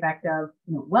something to the effect of,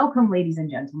 welcome, ladies and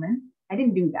gentlemen. I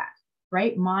didn't do that,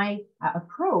 right? My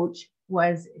approach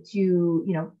was to,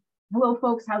 hello,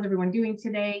 folks, how's everyone doing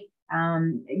today?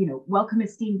 Welcome,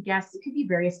 esteemed guests. It could be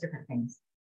various different things.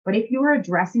 But if you are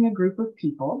addressing a group of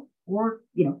people or,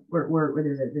 where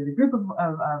there's a group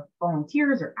of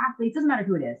volunteers or athletes, doesn't matter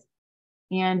who it is,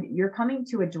 and you're coming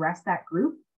to address that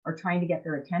group or trying to get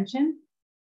their attention,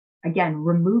 again,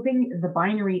 removing the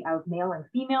binary of male and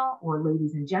female or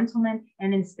ladies and gentlemen,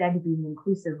 and instead being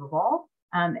inclusive of all,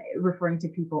 referring to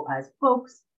people as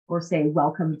folks, or say,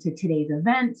 welcome to today's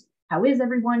event. How is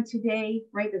everyone today,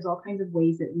 right? There's all kinds of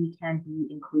ways that we can be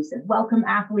inclusive. Welcome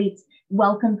athletes,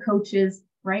 welcome coaches,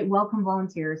 right? Welcome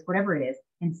volunteers, whatever it is,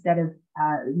 instead of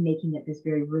making it this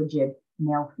very rigid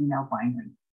male-female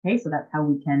binary. Okay, so that's how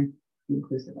we can be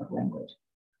inclusive of language.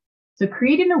 So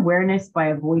create an awareness by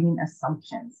avoiding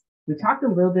assumptions. We talked a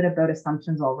little bit about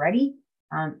assumptions already.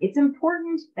 It's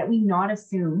important that we not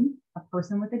assume a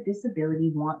person with a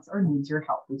disability wants or needs your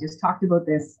help. We just talked about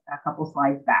this a couple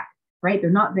slides back, right? They're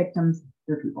not victims,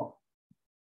 they're people.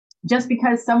 Just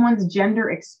because someone's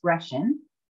gender expression,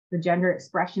 the gender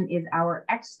expression is our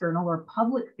external or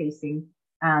public facing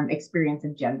experience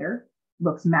of gender,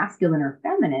 looks masculine or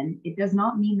feminine, it does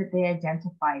not mean that they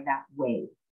identify that way,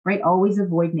 right? Always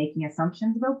avoid making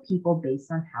assumptions about people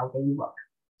based on how they look.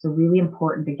 So really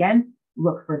important, again,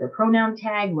 look for their pronoun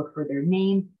tag, look for their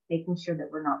name, making sure that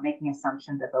we're not making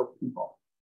assumptions about people.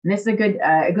 And this is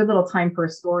a good little time for a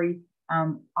story.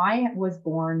 I was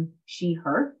born she,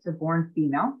 her, so born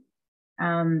female.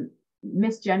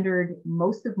 Misgendered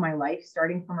most of my life,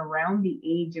 starting from around the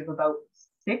age of about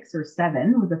 6 or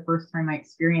 7 was the first time I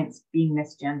experienced being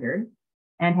misgendered,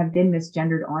 and have been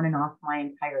misgendered on and off my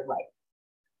entire life.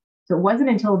 So it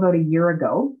wasn't until about a year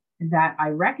ago that I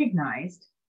recognized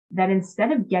that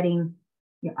instead of getting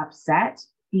upset,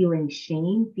 feeling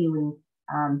shame, feeling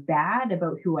bad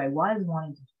about who I was,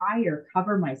 wanting to hide or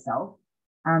cover myself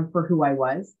for who I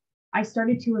was, I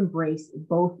started to embrace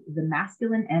both the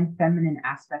masculine and feminine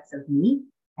aspects of me.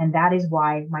 And that is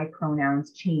why my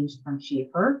pronouns changed from she,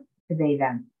 her to they,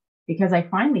 them, because I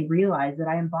finally realized that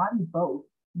I embody both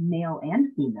male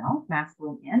and female,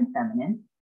 masculine and feminine.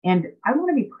 And I want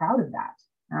to be proud of that.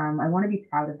 I want to be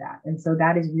proud of that. And so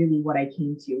that is really what I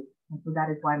came to. And so that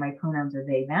is why my pronouns are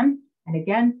they, them. And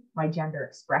again, my gender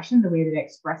expression, the way that I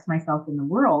express myself in the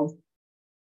world,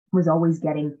 was always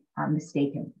getting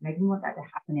mistaken. And I didn't want that to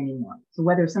happen anymore. So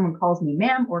whether someone calls me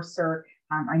ma'am or sir,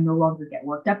 I no longer get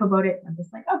worked up about it. I'm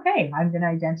just like, okay, I'm going to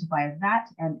identify as that.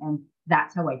 And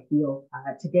that's how I feel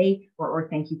today, or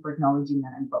thank you for acknowledging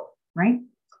that I'm both, right?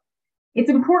 It's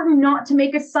important not to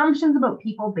make assumptions about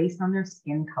people based on their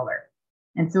skin color.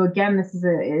 And so again, this is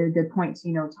a good point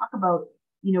to, talk about,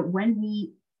 when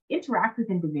we interact with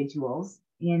individuals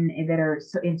that are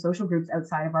in social groups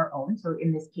outside of our own. So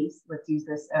in this case, let's use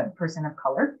this person of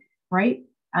color, right?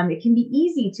 It can be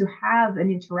easy to have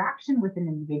an interaction with an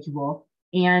individual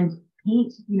and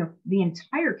paint, the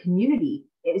entire community,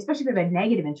 especially if we have a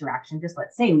negative interaction. Just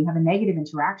let's say we have a negative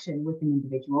interaction with an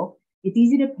individual. It's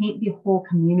easy to paint the whole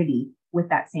community with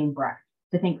that same brush,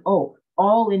 to think, oh,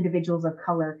 all individuals of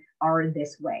color are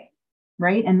this way,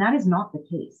 right? And that is not the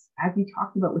case. As we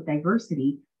talked about with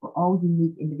diversity, we're all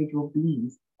unique individual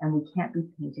beings, and we can't be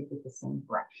painted with the same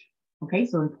brush. Okay,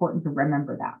 so important to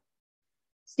remember that.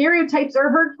 Stereotypes are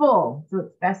hurtful, so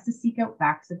it's best to seek out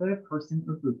facts about a person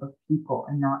or group of people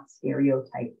and not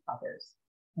stereotype others.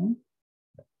 Okay?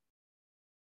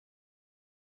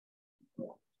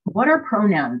 What are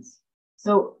pronouns?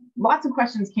 So lots of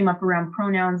questions came up around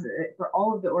pronouns for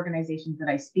all of the organizations that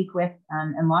I speak with,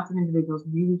 and lots of individuals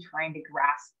really trying to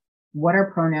grasp what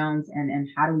are pronouns and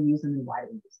how do we use them and why do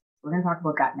we use them. We're going to talk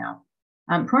about that now.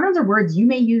 Pronouns are words you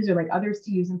may use or like others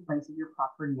to use in place of your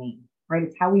proper name, right?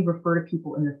 It's how we refer to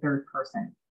people in the third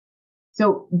person.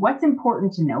 So what's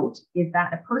important to note is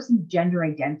that a person's gender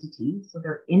identity, so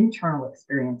their internal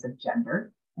experience of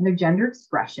gender, and their gender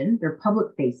expression, their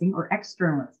public facing or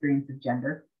external experience of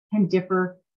gender, can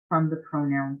differ from the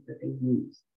pronouns that they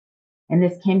use. And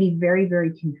this can be very,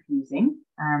 very confusing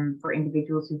for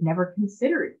individuals who've never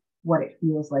considered what it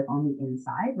feels like on the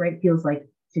inside, right? It feels like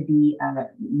to be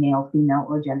male, female,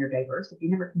 or gender diverse. If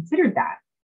you never considered that,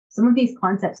 some of these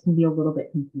concepts can be a little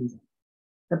bit confusing.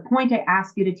 The point I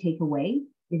ask you to take away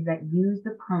is that use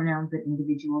the pronouns that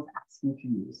individuals ask you to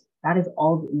use. That is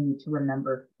all that you need to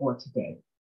remember for today.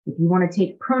 If you want to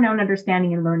take pronoun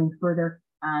understanding and learning further,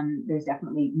 there's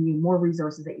definitely more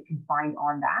resources that you can find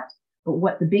on that. But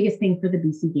what the biggest thing for the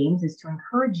BC Games is to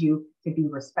encourage you to be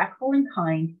respectful and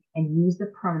kind and use the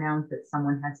pronouns that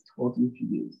someone has told you to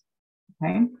use.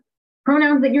 Okay?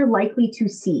 Pronouns that you're likely to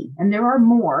see. And there are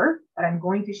more, but I'm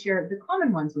going to share the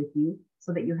common ones with you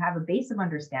so that you have a base of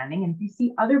understanding. And if you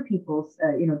see other people's,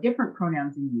 different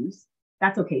pronouns in use,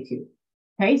 that's okay too.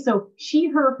 Okay, so she,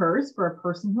 her, hers for a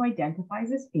person who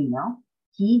identifies as female,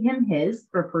 he, him, his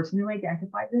for a person who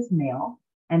identifies as male,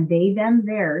 and they, them,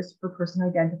 theirs for a person who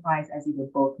identifies as either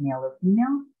both male or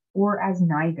female, or as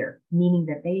neither, meaning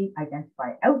that they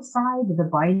identify outside the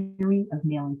binary of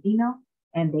male and female,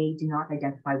 and they do not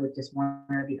identify with just one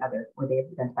or the other, or they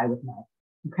identify with none.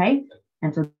 Okay,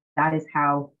 and so that is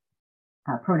how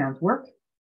pronouns work.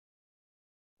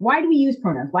 Why do we use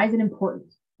pronouns? Why is it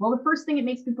important? Well, the first thing, it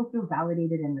makes people feel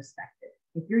validated and respected.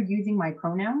 If you're using my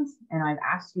pronouns and I've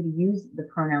asked you to use the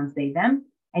pronouns they, them,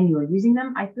 and you are using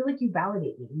them, I feel like you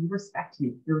validate me, you respect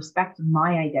me, you respect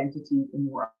my identity in the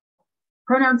world.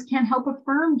 Pronouns can help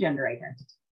affirm gender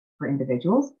identity for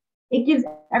individuals. It gives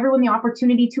everyone the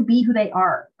opportunity to be who they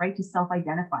are, right? To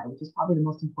self-identify, which is probably the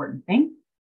most important thing.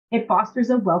 It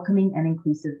fosters a welcoming and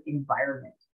inclusive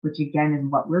environment, which again is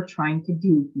what we're trying to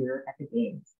do here at the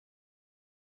Games.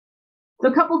 So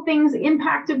a couple things,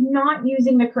 impact of not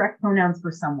using the correct pronouns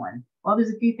for someone. Well, there's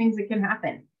a few things that can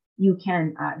happen. They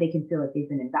can feel like they've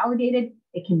been invalidated.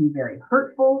 It can be very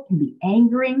hurtful, can be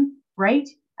angering, right?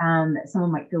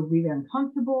 Someone might feel really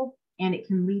uncomfortable, and it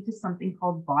can lead to something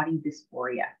called body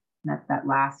dysphoria. And that's that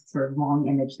last sort of long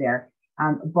image there.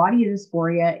 Body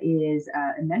dysphoria is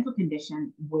a mental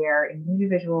condition where an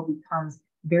individual becomes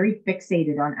very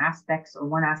fixated on aspects or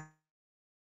one aspect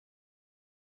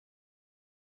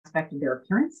of their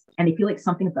appearance, and they feel like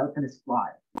something about them is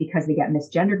flawed because they get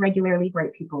misgendered regularly,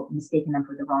 right? People mistaken them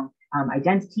for the wrong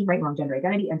identity, right? Wrong gender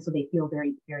identity. And so they feel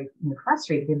very, very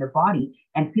frustrated in their body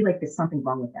and feel like there's something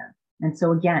wrong with them. And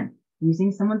so again,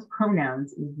 using someone's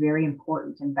pronouns is very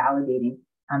important and validating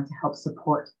to help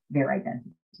support their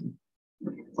identity.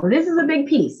 So this is a big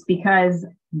piece because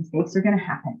mistakes are going to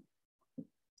happen.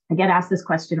 I get asked this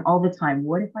question all the time.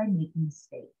 What if I make a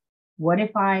mistake? What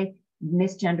if I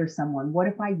misgender someone? What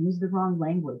if I use the wrong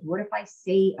language? What if I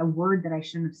say a word that I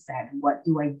shouldn't have said? What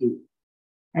do I do?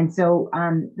 And so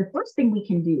the first thing we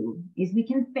can do is we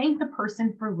can thank the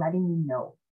person for letting you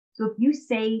know. So if you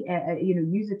say,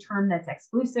 use a term that's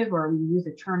exclusive, or we use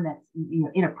a term that's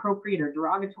inappropriate or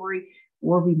derogatory,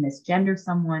 or we misgender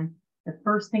someone, the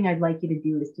first thing I'd like you to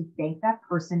do is to thank that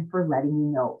person for letting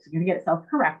you know. So you're going to get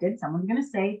self-corrected. Someone's going to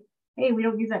say, hey, we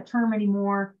don't use that term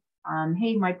anymore.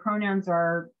 Hey, my pronouns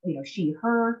are, she,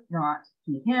 her, not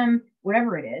he, him,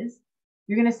 whatever it is.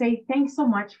 You're going to say, thanks so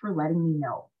much for letting me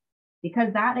know.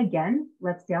 Because that, again,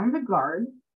 lets down the guard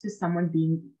to someone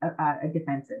being a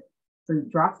defensive. So it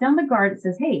drops down the guard. It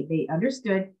says, hey, they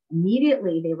understood.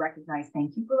 Immediately, they recognize,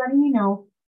 thank you for letting me know.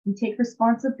 We take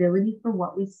responsibility for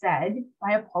what we said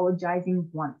by apologizing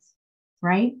once,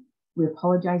 right? We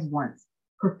apologize once.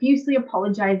 Profusely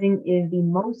apologizing is the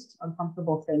most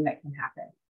uncomfortable thing that can happen.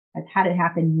 I've had it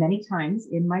happen many times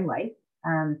in my life,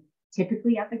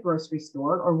 typically at the grocery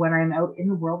store or when I'm out in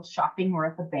the world shopping or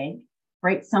at the bank,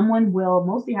 right? Someone will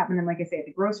mostly happen, and like I say, at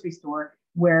the grocery store,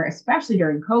 where especially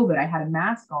during COVID, I had a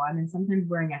mask on and sometimes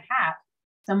wearing a hat.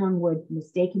 Someone would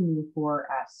mistaken me for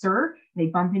sir.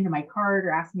 They'd bump into my cart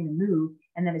or ask me to move.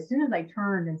 And then as soon as I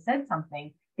turned and said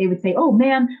something, they would say, oh,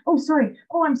 ma'am, oh, sorry,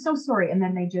 oh, I'm so sorry. And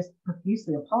then they just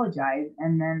profusely apologize.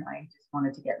 And then I just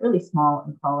wanted to get really small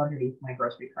and crawl underneath my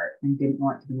grocery cart and didn't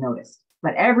want to be noticed.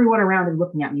 But everyone around is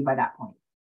looking at me by that point.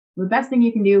 The best thing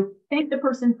you can do, thank the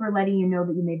person for letting you know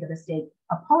that you made the mistake,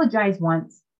 apologize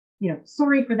once,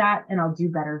 sorry for that, and I'll do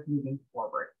better moving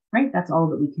forward, right? That's all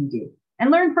that we can do. And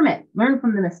learn from it, learn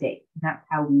from the mistake. That's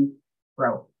how we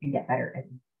grow and get better at it.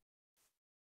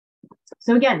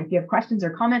 So again, if you have questions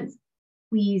or comments,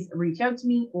 please reach out to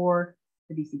me or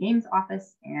the BC Games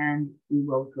office, and we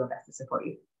will do our best to support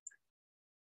you.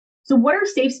 So what are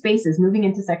safe spaces? Moving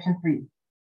into section 3.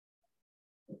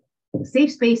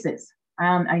 Safe spaces.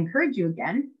 I encourage you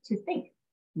again to think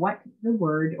what the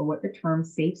word or what the term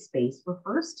safe space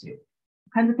refers to.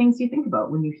 What kinds of things do you think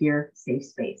about when you hear safe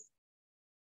space?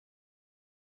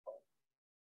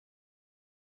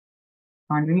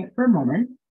 Pondering it for a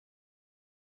moment.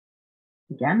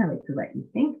 Again, I like to let you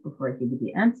think before I give you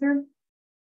the answer.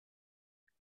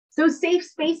 So safe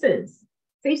spaces.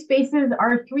 Safe spaces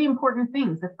are 3 important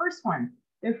things. The first one,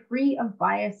 they're free of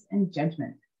bias and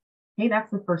judgment. Okay,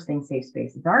 that's the first thing safe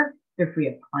spaces are. They're free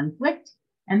of conflict,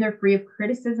 and they're free of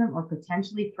criticism or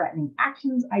potentially threatening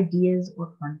actions, ideas,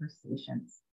 or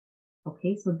conversations.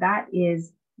 Okay, so that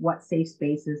is what safe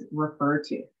spaces refer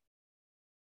to.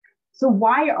 So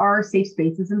why are safe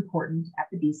spaces important at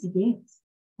the BC Games?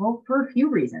 Well, for a few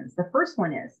reasons. The first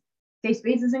one is safe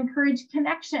spaces encourage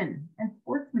connection and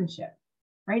sportsmanship,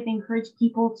 right? They encourage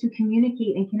people to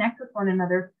communicate and connect with one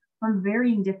another from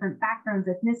varying different backgrounds,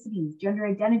 ethnicities, gender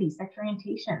identities, sexual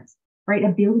orientations, right?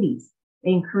 Abilities.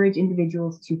 They encourage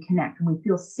individuals to connect. When we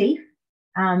feel safe,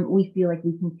 we feel like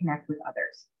we can connect with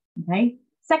others, okay?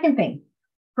 Second thing,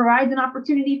 provides an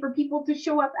opportunity for people to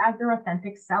show up as their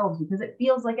authentic selves because it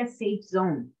feels like a safe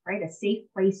zone, right? A safe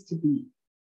place to be.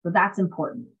 So that's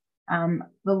important.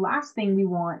 The last thing we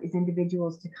want is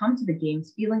individuals to come to the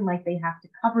games feeling like they have to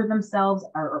cover themselves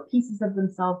or pieces of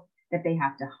themselves that they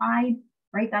have to hide,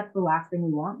 right? That's the last thing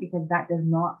we want because that does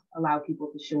not allow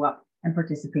people to show up and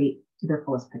participate to their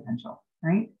fullest potential,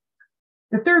 right?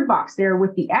 The third box there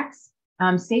with the X,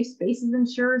 safe spaces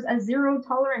ensures a zero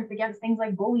tolerance against things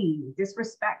like bullying,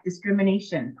 disrespect,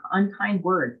 discrimination, unkind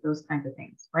words, those kinds of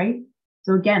things, right?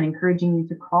 So again, encouraging you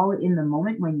to call it in the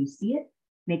moment when you see it,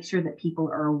 make sure that people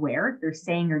are aware they're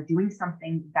saying or doing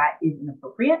something that is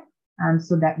inappropriate,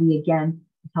 so that we again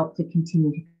help to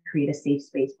continue to create a safe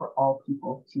space for all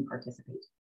people to participate.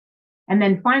 And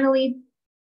then finally,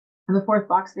 And the fourth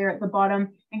box there at the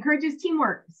bottom encourages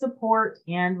teamwork, support,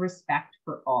 and respect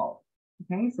for all.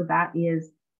 Okay, so that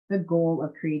is the goal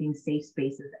of creating safe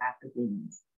spaces at the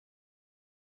games.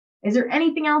 Is there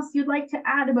anything else you'd like to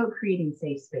add about creating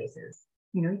safe spaces?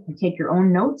 You know, you can take your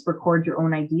own notes, record your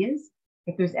own ideas.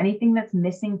 If there's anything that's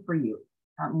missing for you.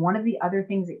 One of the other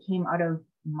things that came out of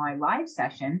my live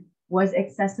session was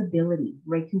accessibility,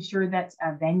 making sure that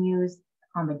venues,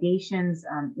 accommodations,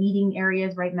 eating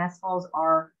areas, right, mess halls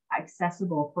are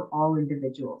accessible for all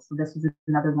individuals. So this was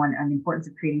another one, the importance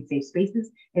of creating safe spaces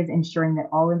is ensuring that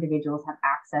all individuals have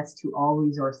access to all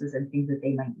resources and things that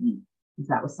they might need. Because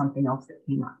that was something else that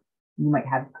came up. You might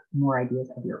have more ideas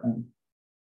of your own.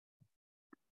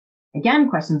 Again,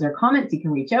 questions or comments, you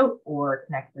can reach out or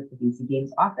connect with the BC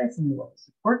Games office and we will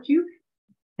support you.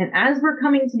 And as we're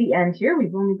coming to the end here,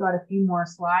 we've only got a few more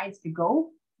slides to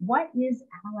go. What is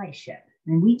allyship?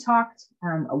 And we talked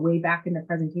way back in the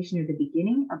presentation at the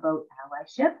beginning about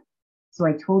allyship. So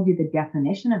I told you the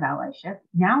definition of allyship.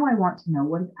 Now I want to know,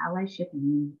 what does allyship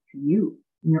mean to you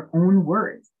in your own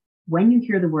words? When you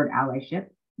hear the word allyship,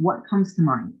 what comes to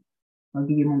mind? I'll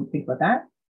give you a moment to think about that.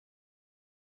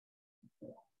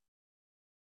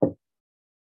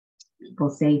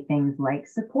 People say things like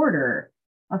supporter,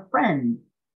 a friend,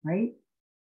 right?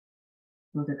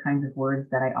 Those are kinds of words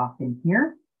that I often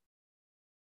hear.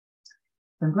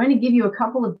 So I'm going to give you a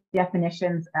couple of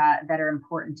definitions that are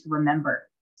important to remember.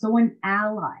 So an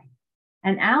ally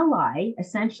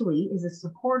essentially is a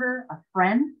supporter, a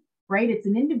friend, right? It's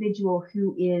an individual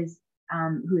who is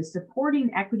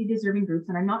supporting equity deserving groups.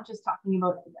 And I'm not just talking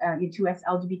about U2S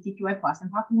LGBTQI+, I'm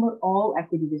talking about all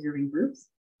equity deserving groups,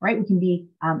 right? We can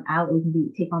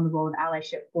take on the role of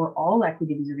allyship for all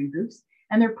equity deserving groups.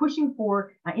 And they're pushing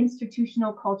for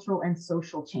institutional, cultural, and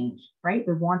social change, right?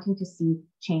 They're wanting to see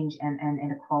change and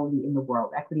equality in the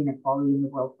world, equity and equality in the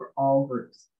world for all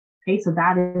groups. Okay, so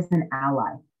that is an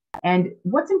ally. And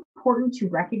what's important to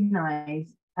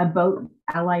recognize about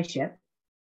allyship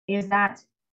is that,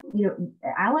 you know,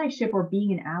 allyship or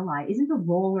being an ally isn't a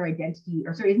role or identity,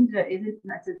 or sorry,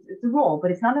 it's a role,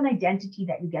 but it's not an identity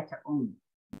that you get to own.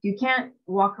 You can't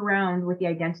walk around with the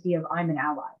identity of I'm an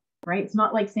ally. Right? It's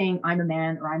not like saying I'm a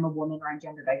man or I'm a woman or I'm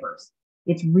gender diverse.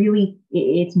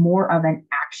 It's more of an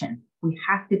action. We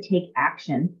have to take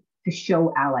action to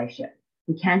show allyship.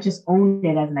 We can't just own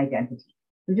it as an identity.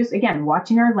 So just, again,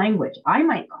 watching our language. I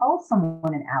might call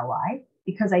someone an ally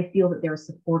because I feel that they're a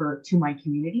supporter to my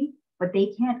community, but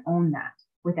they can't own that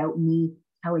without me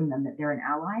telling them that they're an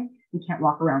ally. We can't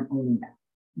walk around owning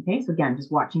that. Okay, so again,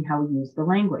 just watching how we use the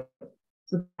language.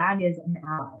 So that is an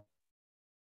ally.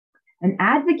 An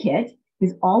advocate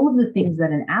is all of the things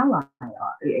that an ally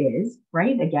is,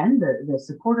 right? Again, the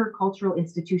supporter, cultural,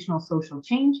 institutional, social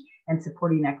change, and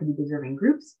supporting equity deserving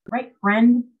groups, right?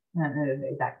 Friend,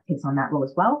 that takes on that role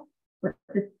as well. But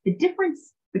the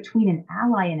difference between an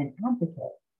ally and an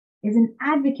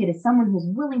advocate is someone who's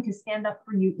willing to stand up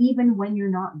for you even when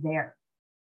you're not there.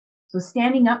 So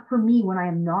standing up for me when I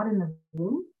am not in the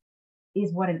room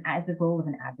is the role of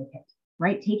an advocate,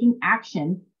 right? Taking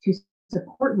action to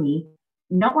support me,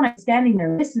 not when I'm standing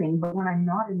there listening, but when I'm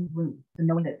not in the room. So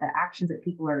knowing that the actions that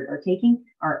people are taking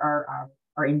are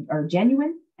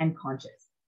genuine and conscious.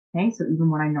 Okay, so even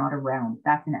when I'm not around,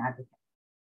 that's an advocate.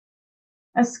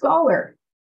 A scholar.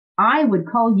 I would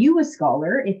call you a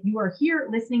scholar if you are here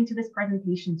listening to this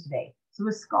presentation today. So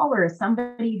a scholar is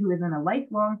somebody who is on a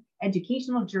lifelong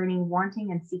educational journey,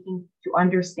 wanting and seeking to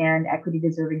understand equity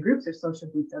deserving groups or social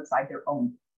groups outside their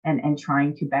own and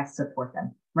trying to best support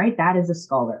them, right? That is a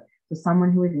scholar. So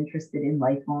someone who is interested in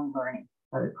lifelong learning.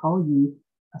 I would call you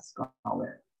a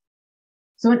scholar.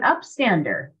 So an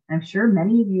upstander, I'm sure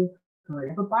many of you heard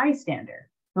of a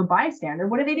bystander. So a bystander,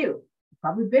 what do? You've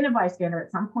probably been a bystander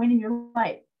at some point in your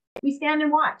life. We stand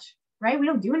and watch, right? We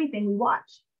don't do anything, we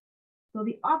watch. So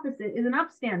the opposite is an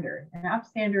upstander. An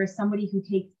upstander is somebody who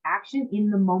takes action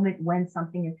in the moment when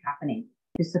something is happening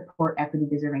to support equity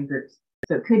deserving groups.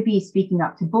 So it could be speaking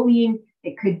up to bullying.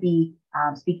 It could be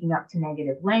speaking up to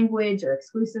negative language or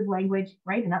exclusive language,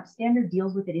 right? An upstander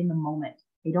deals with it in the moment.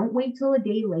 They don't wait till a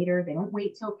day later. They don't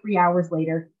wait till 3 hours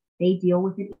later. They deal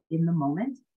with it in the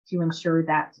moment to ensure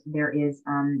that there is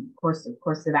course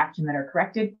of action that are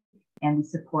corrected and we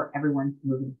support everyone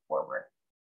moving forward.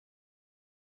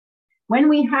 When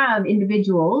we have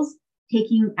individuals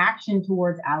taking action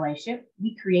towards allyship,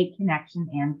 we create connection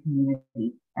and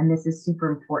community. And this is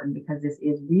super important because this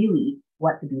is really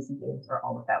what the BC Games are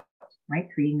all about, right?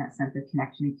 Creating that sense of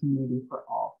connection and community for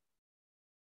all.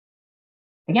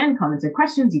 Again, comments or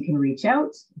questions, you can reach out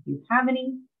if you have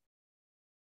any.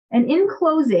 And in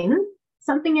closing,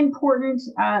 Something important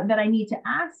that I need to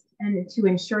ask and to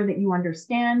ensure that you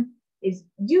understand is,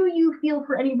 do you feel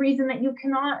for any reason that you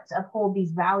cannot uphold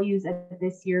these values at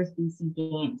this year's BC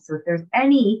Games? So if there's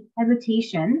any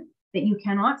hesitation that you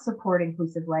cannot support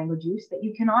inclusive language use, that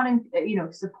you cannot,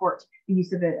 support the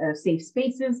use of safe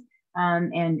spaces,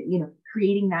 and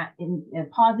creating that in a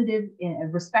positive, in a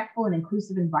respectful and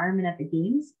inclusive environment at the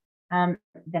Games,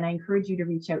 then I encourage you to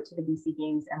reach out to the BC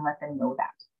Games and let them know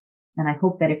that. And I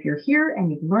hope that if you're here and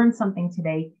you've learned something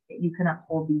today, that you can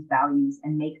uphold these values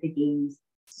and make the Games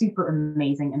super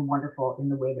amazing and wonderful in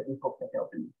the way that we hope that they'll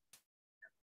be.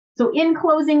 So in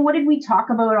closing, what did we talk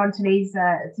about on today's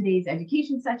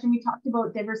education session? We talked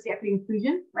about diversity, equity,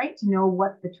 inclusion, right? To know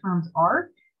what the terms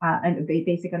are and a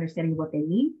basic understanding of what they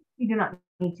mean. You do not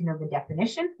need to know the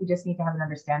definition. You just need to have an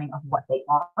understanding of what they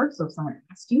are. So if someone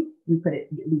asked you, you could at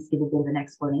least give a bit of an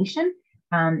explanation.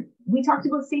 We talked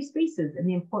about safe spaces and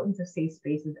the importance of safe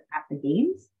spaces at the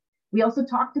Games. We also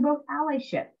talked about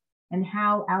allyship and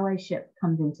how allyship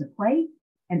comes into play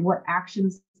and what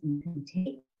actions you can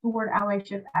take toward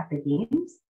allyship at the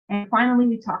Games. And finally,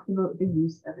 we talked about the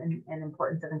use of and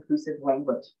importance of inclusive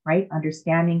language, right?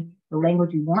 Understanding the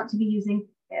language we want to be using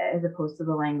as opposed to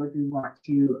the language we want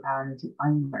to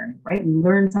unlearn, right? We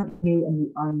learn something new and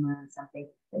we unlearn something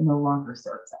that no longer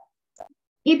serves us.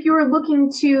 If you're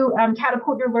looking to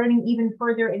catapult your learning even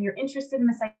further and you're interested in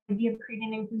this idea of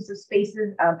creating inclusive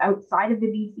spaces outside of the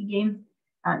BC Games,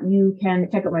 you can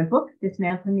check out my book,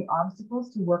 Dismantling the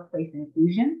Obstacles to Workplace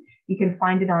Inclusion. You can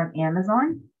find it on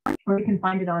Amazon, or you can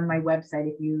find it on my website.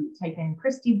 If you type in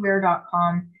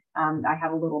christyware.com, I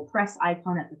have a little press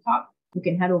icon at the top. You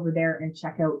can head over there and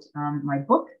check out my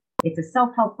book. It's a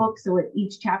self-help book, so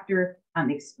each chapter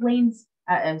explains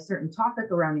a certain topic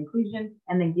around inclusion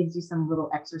and then gives you some little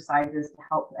exercises to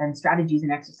help, and strategies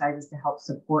and exercises to help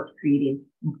support creating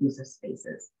inclusive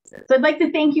spaces. So I'd like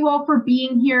to thank you all for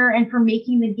being here and for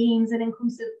making the Games an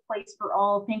inclusive place for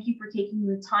all. Thank you for taking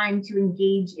the time to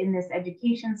engage in this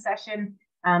education session.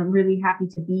 I'm really happy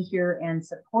to be here and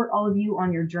support all of you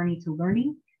on your journey to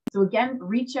learning. So again,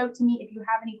 reach out to me if you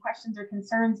have any questions or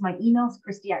concerns. My email is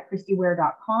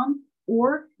christy@christyware.com,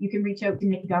 or you can reach out to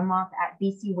Nikki Dunlop at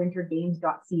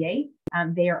bcwintergames.ca.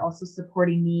 They are also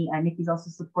supporting me. Nikki's also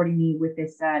supporting me with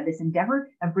this endeavor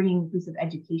of bringing inclusive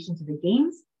education to the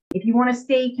Games. If you want to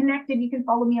stay connected, you can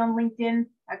follow me on LinkedIn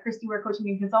at Christy Ware Coaching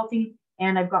and Consulting.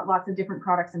 And I've got lots of different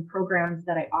products and programs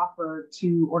that I offer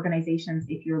to organizations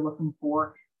if you're looking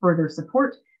for further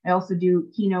support. I also do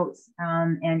keynotes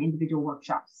and individual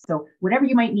workshops. So whatever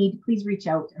you might need, please reach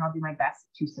out and I'll do my best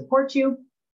to support you.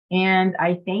 And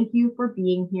I thank you for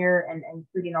being here and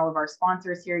including all of our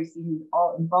sponsors here. You see who's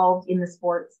all involved in the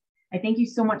sports. I thank you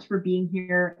so much for being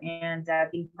here and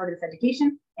being part of this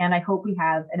education. And I hope we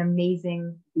have an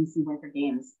amazing BC Winter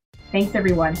Games. Thanks,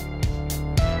 everyone.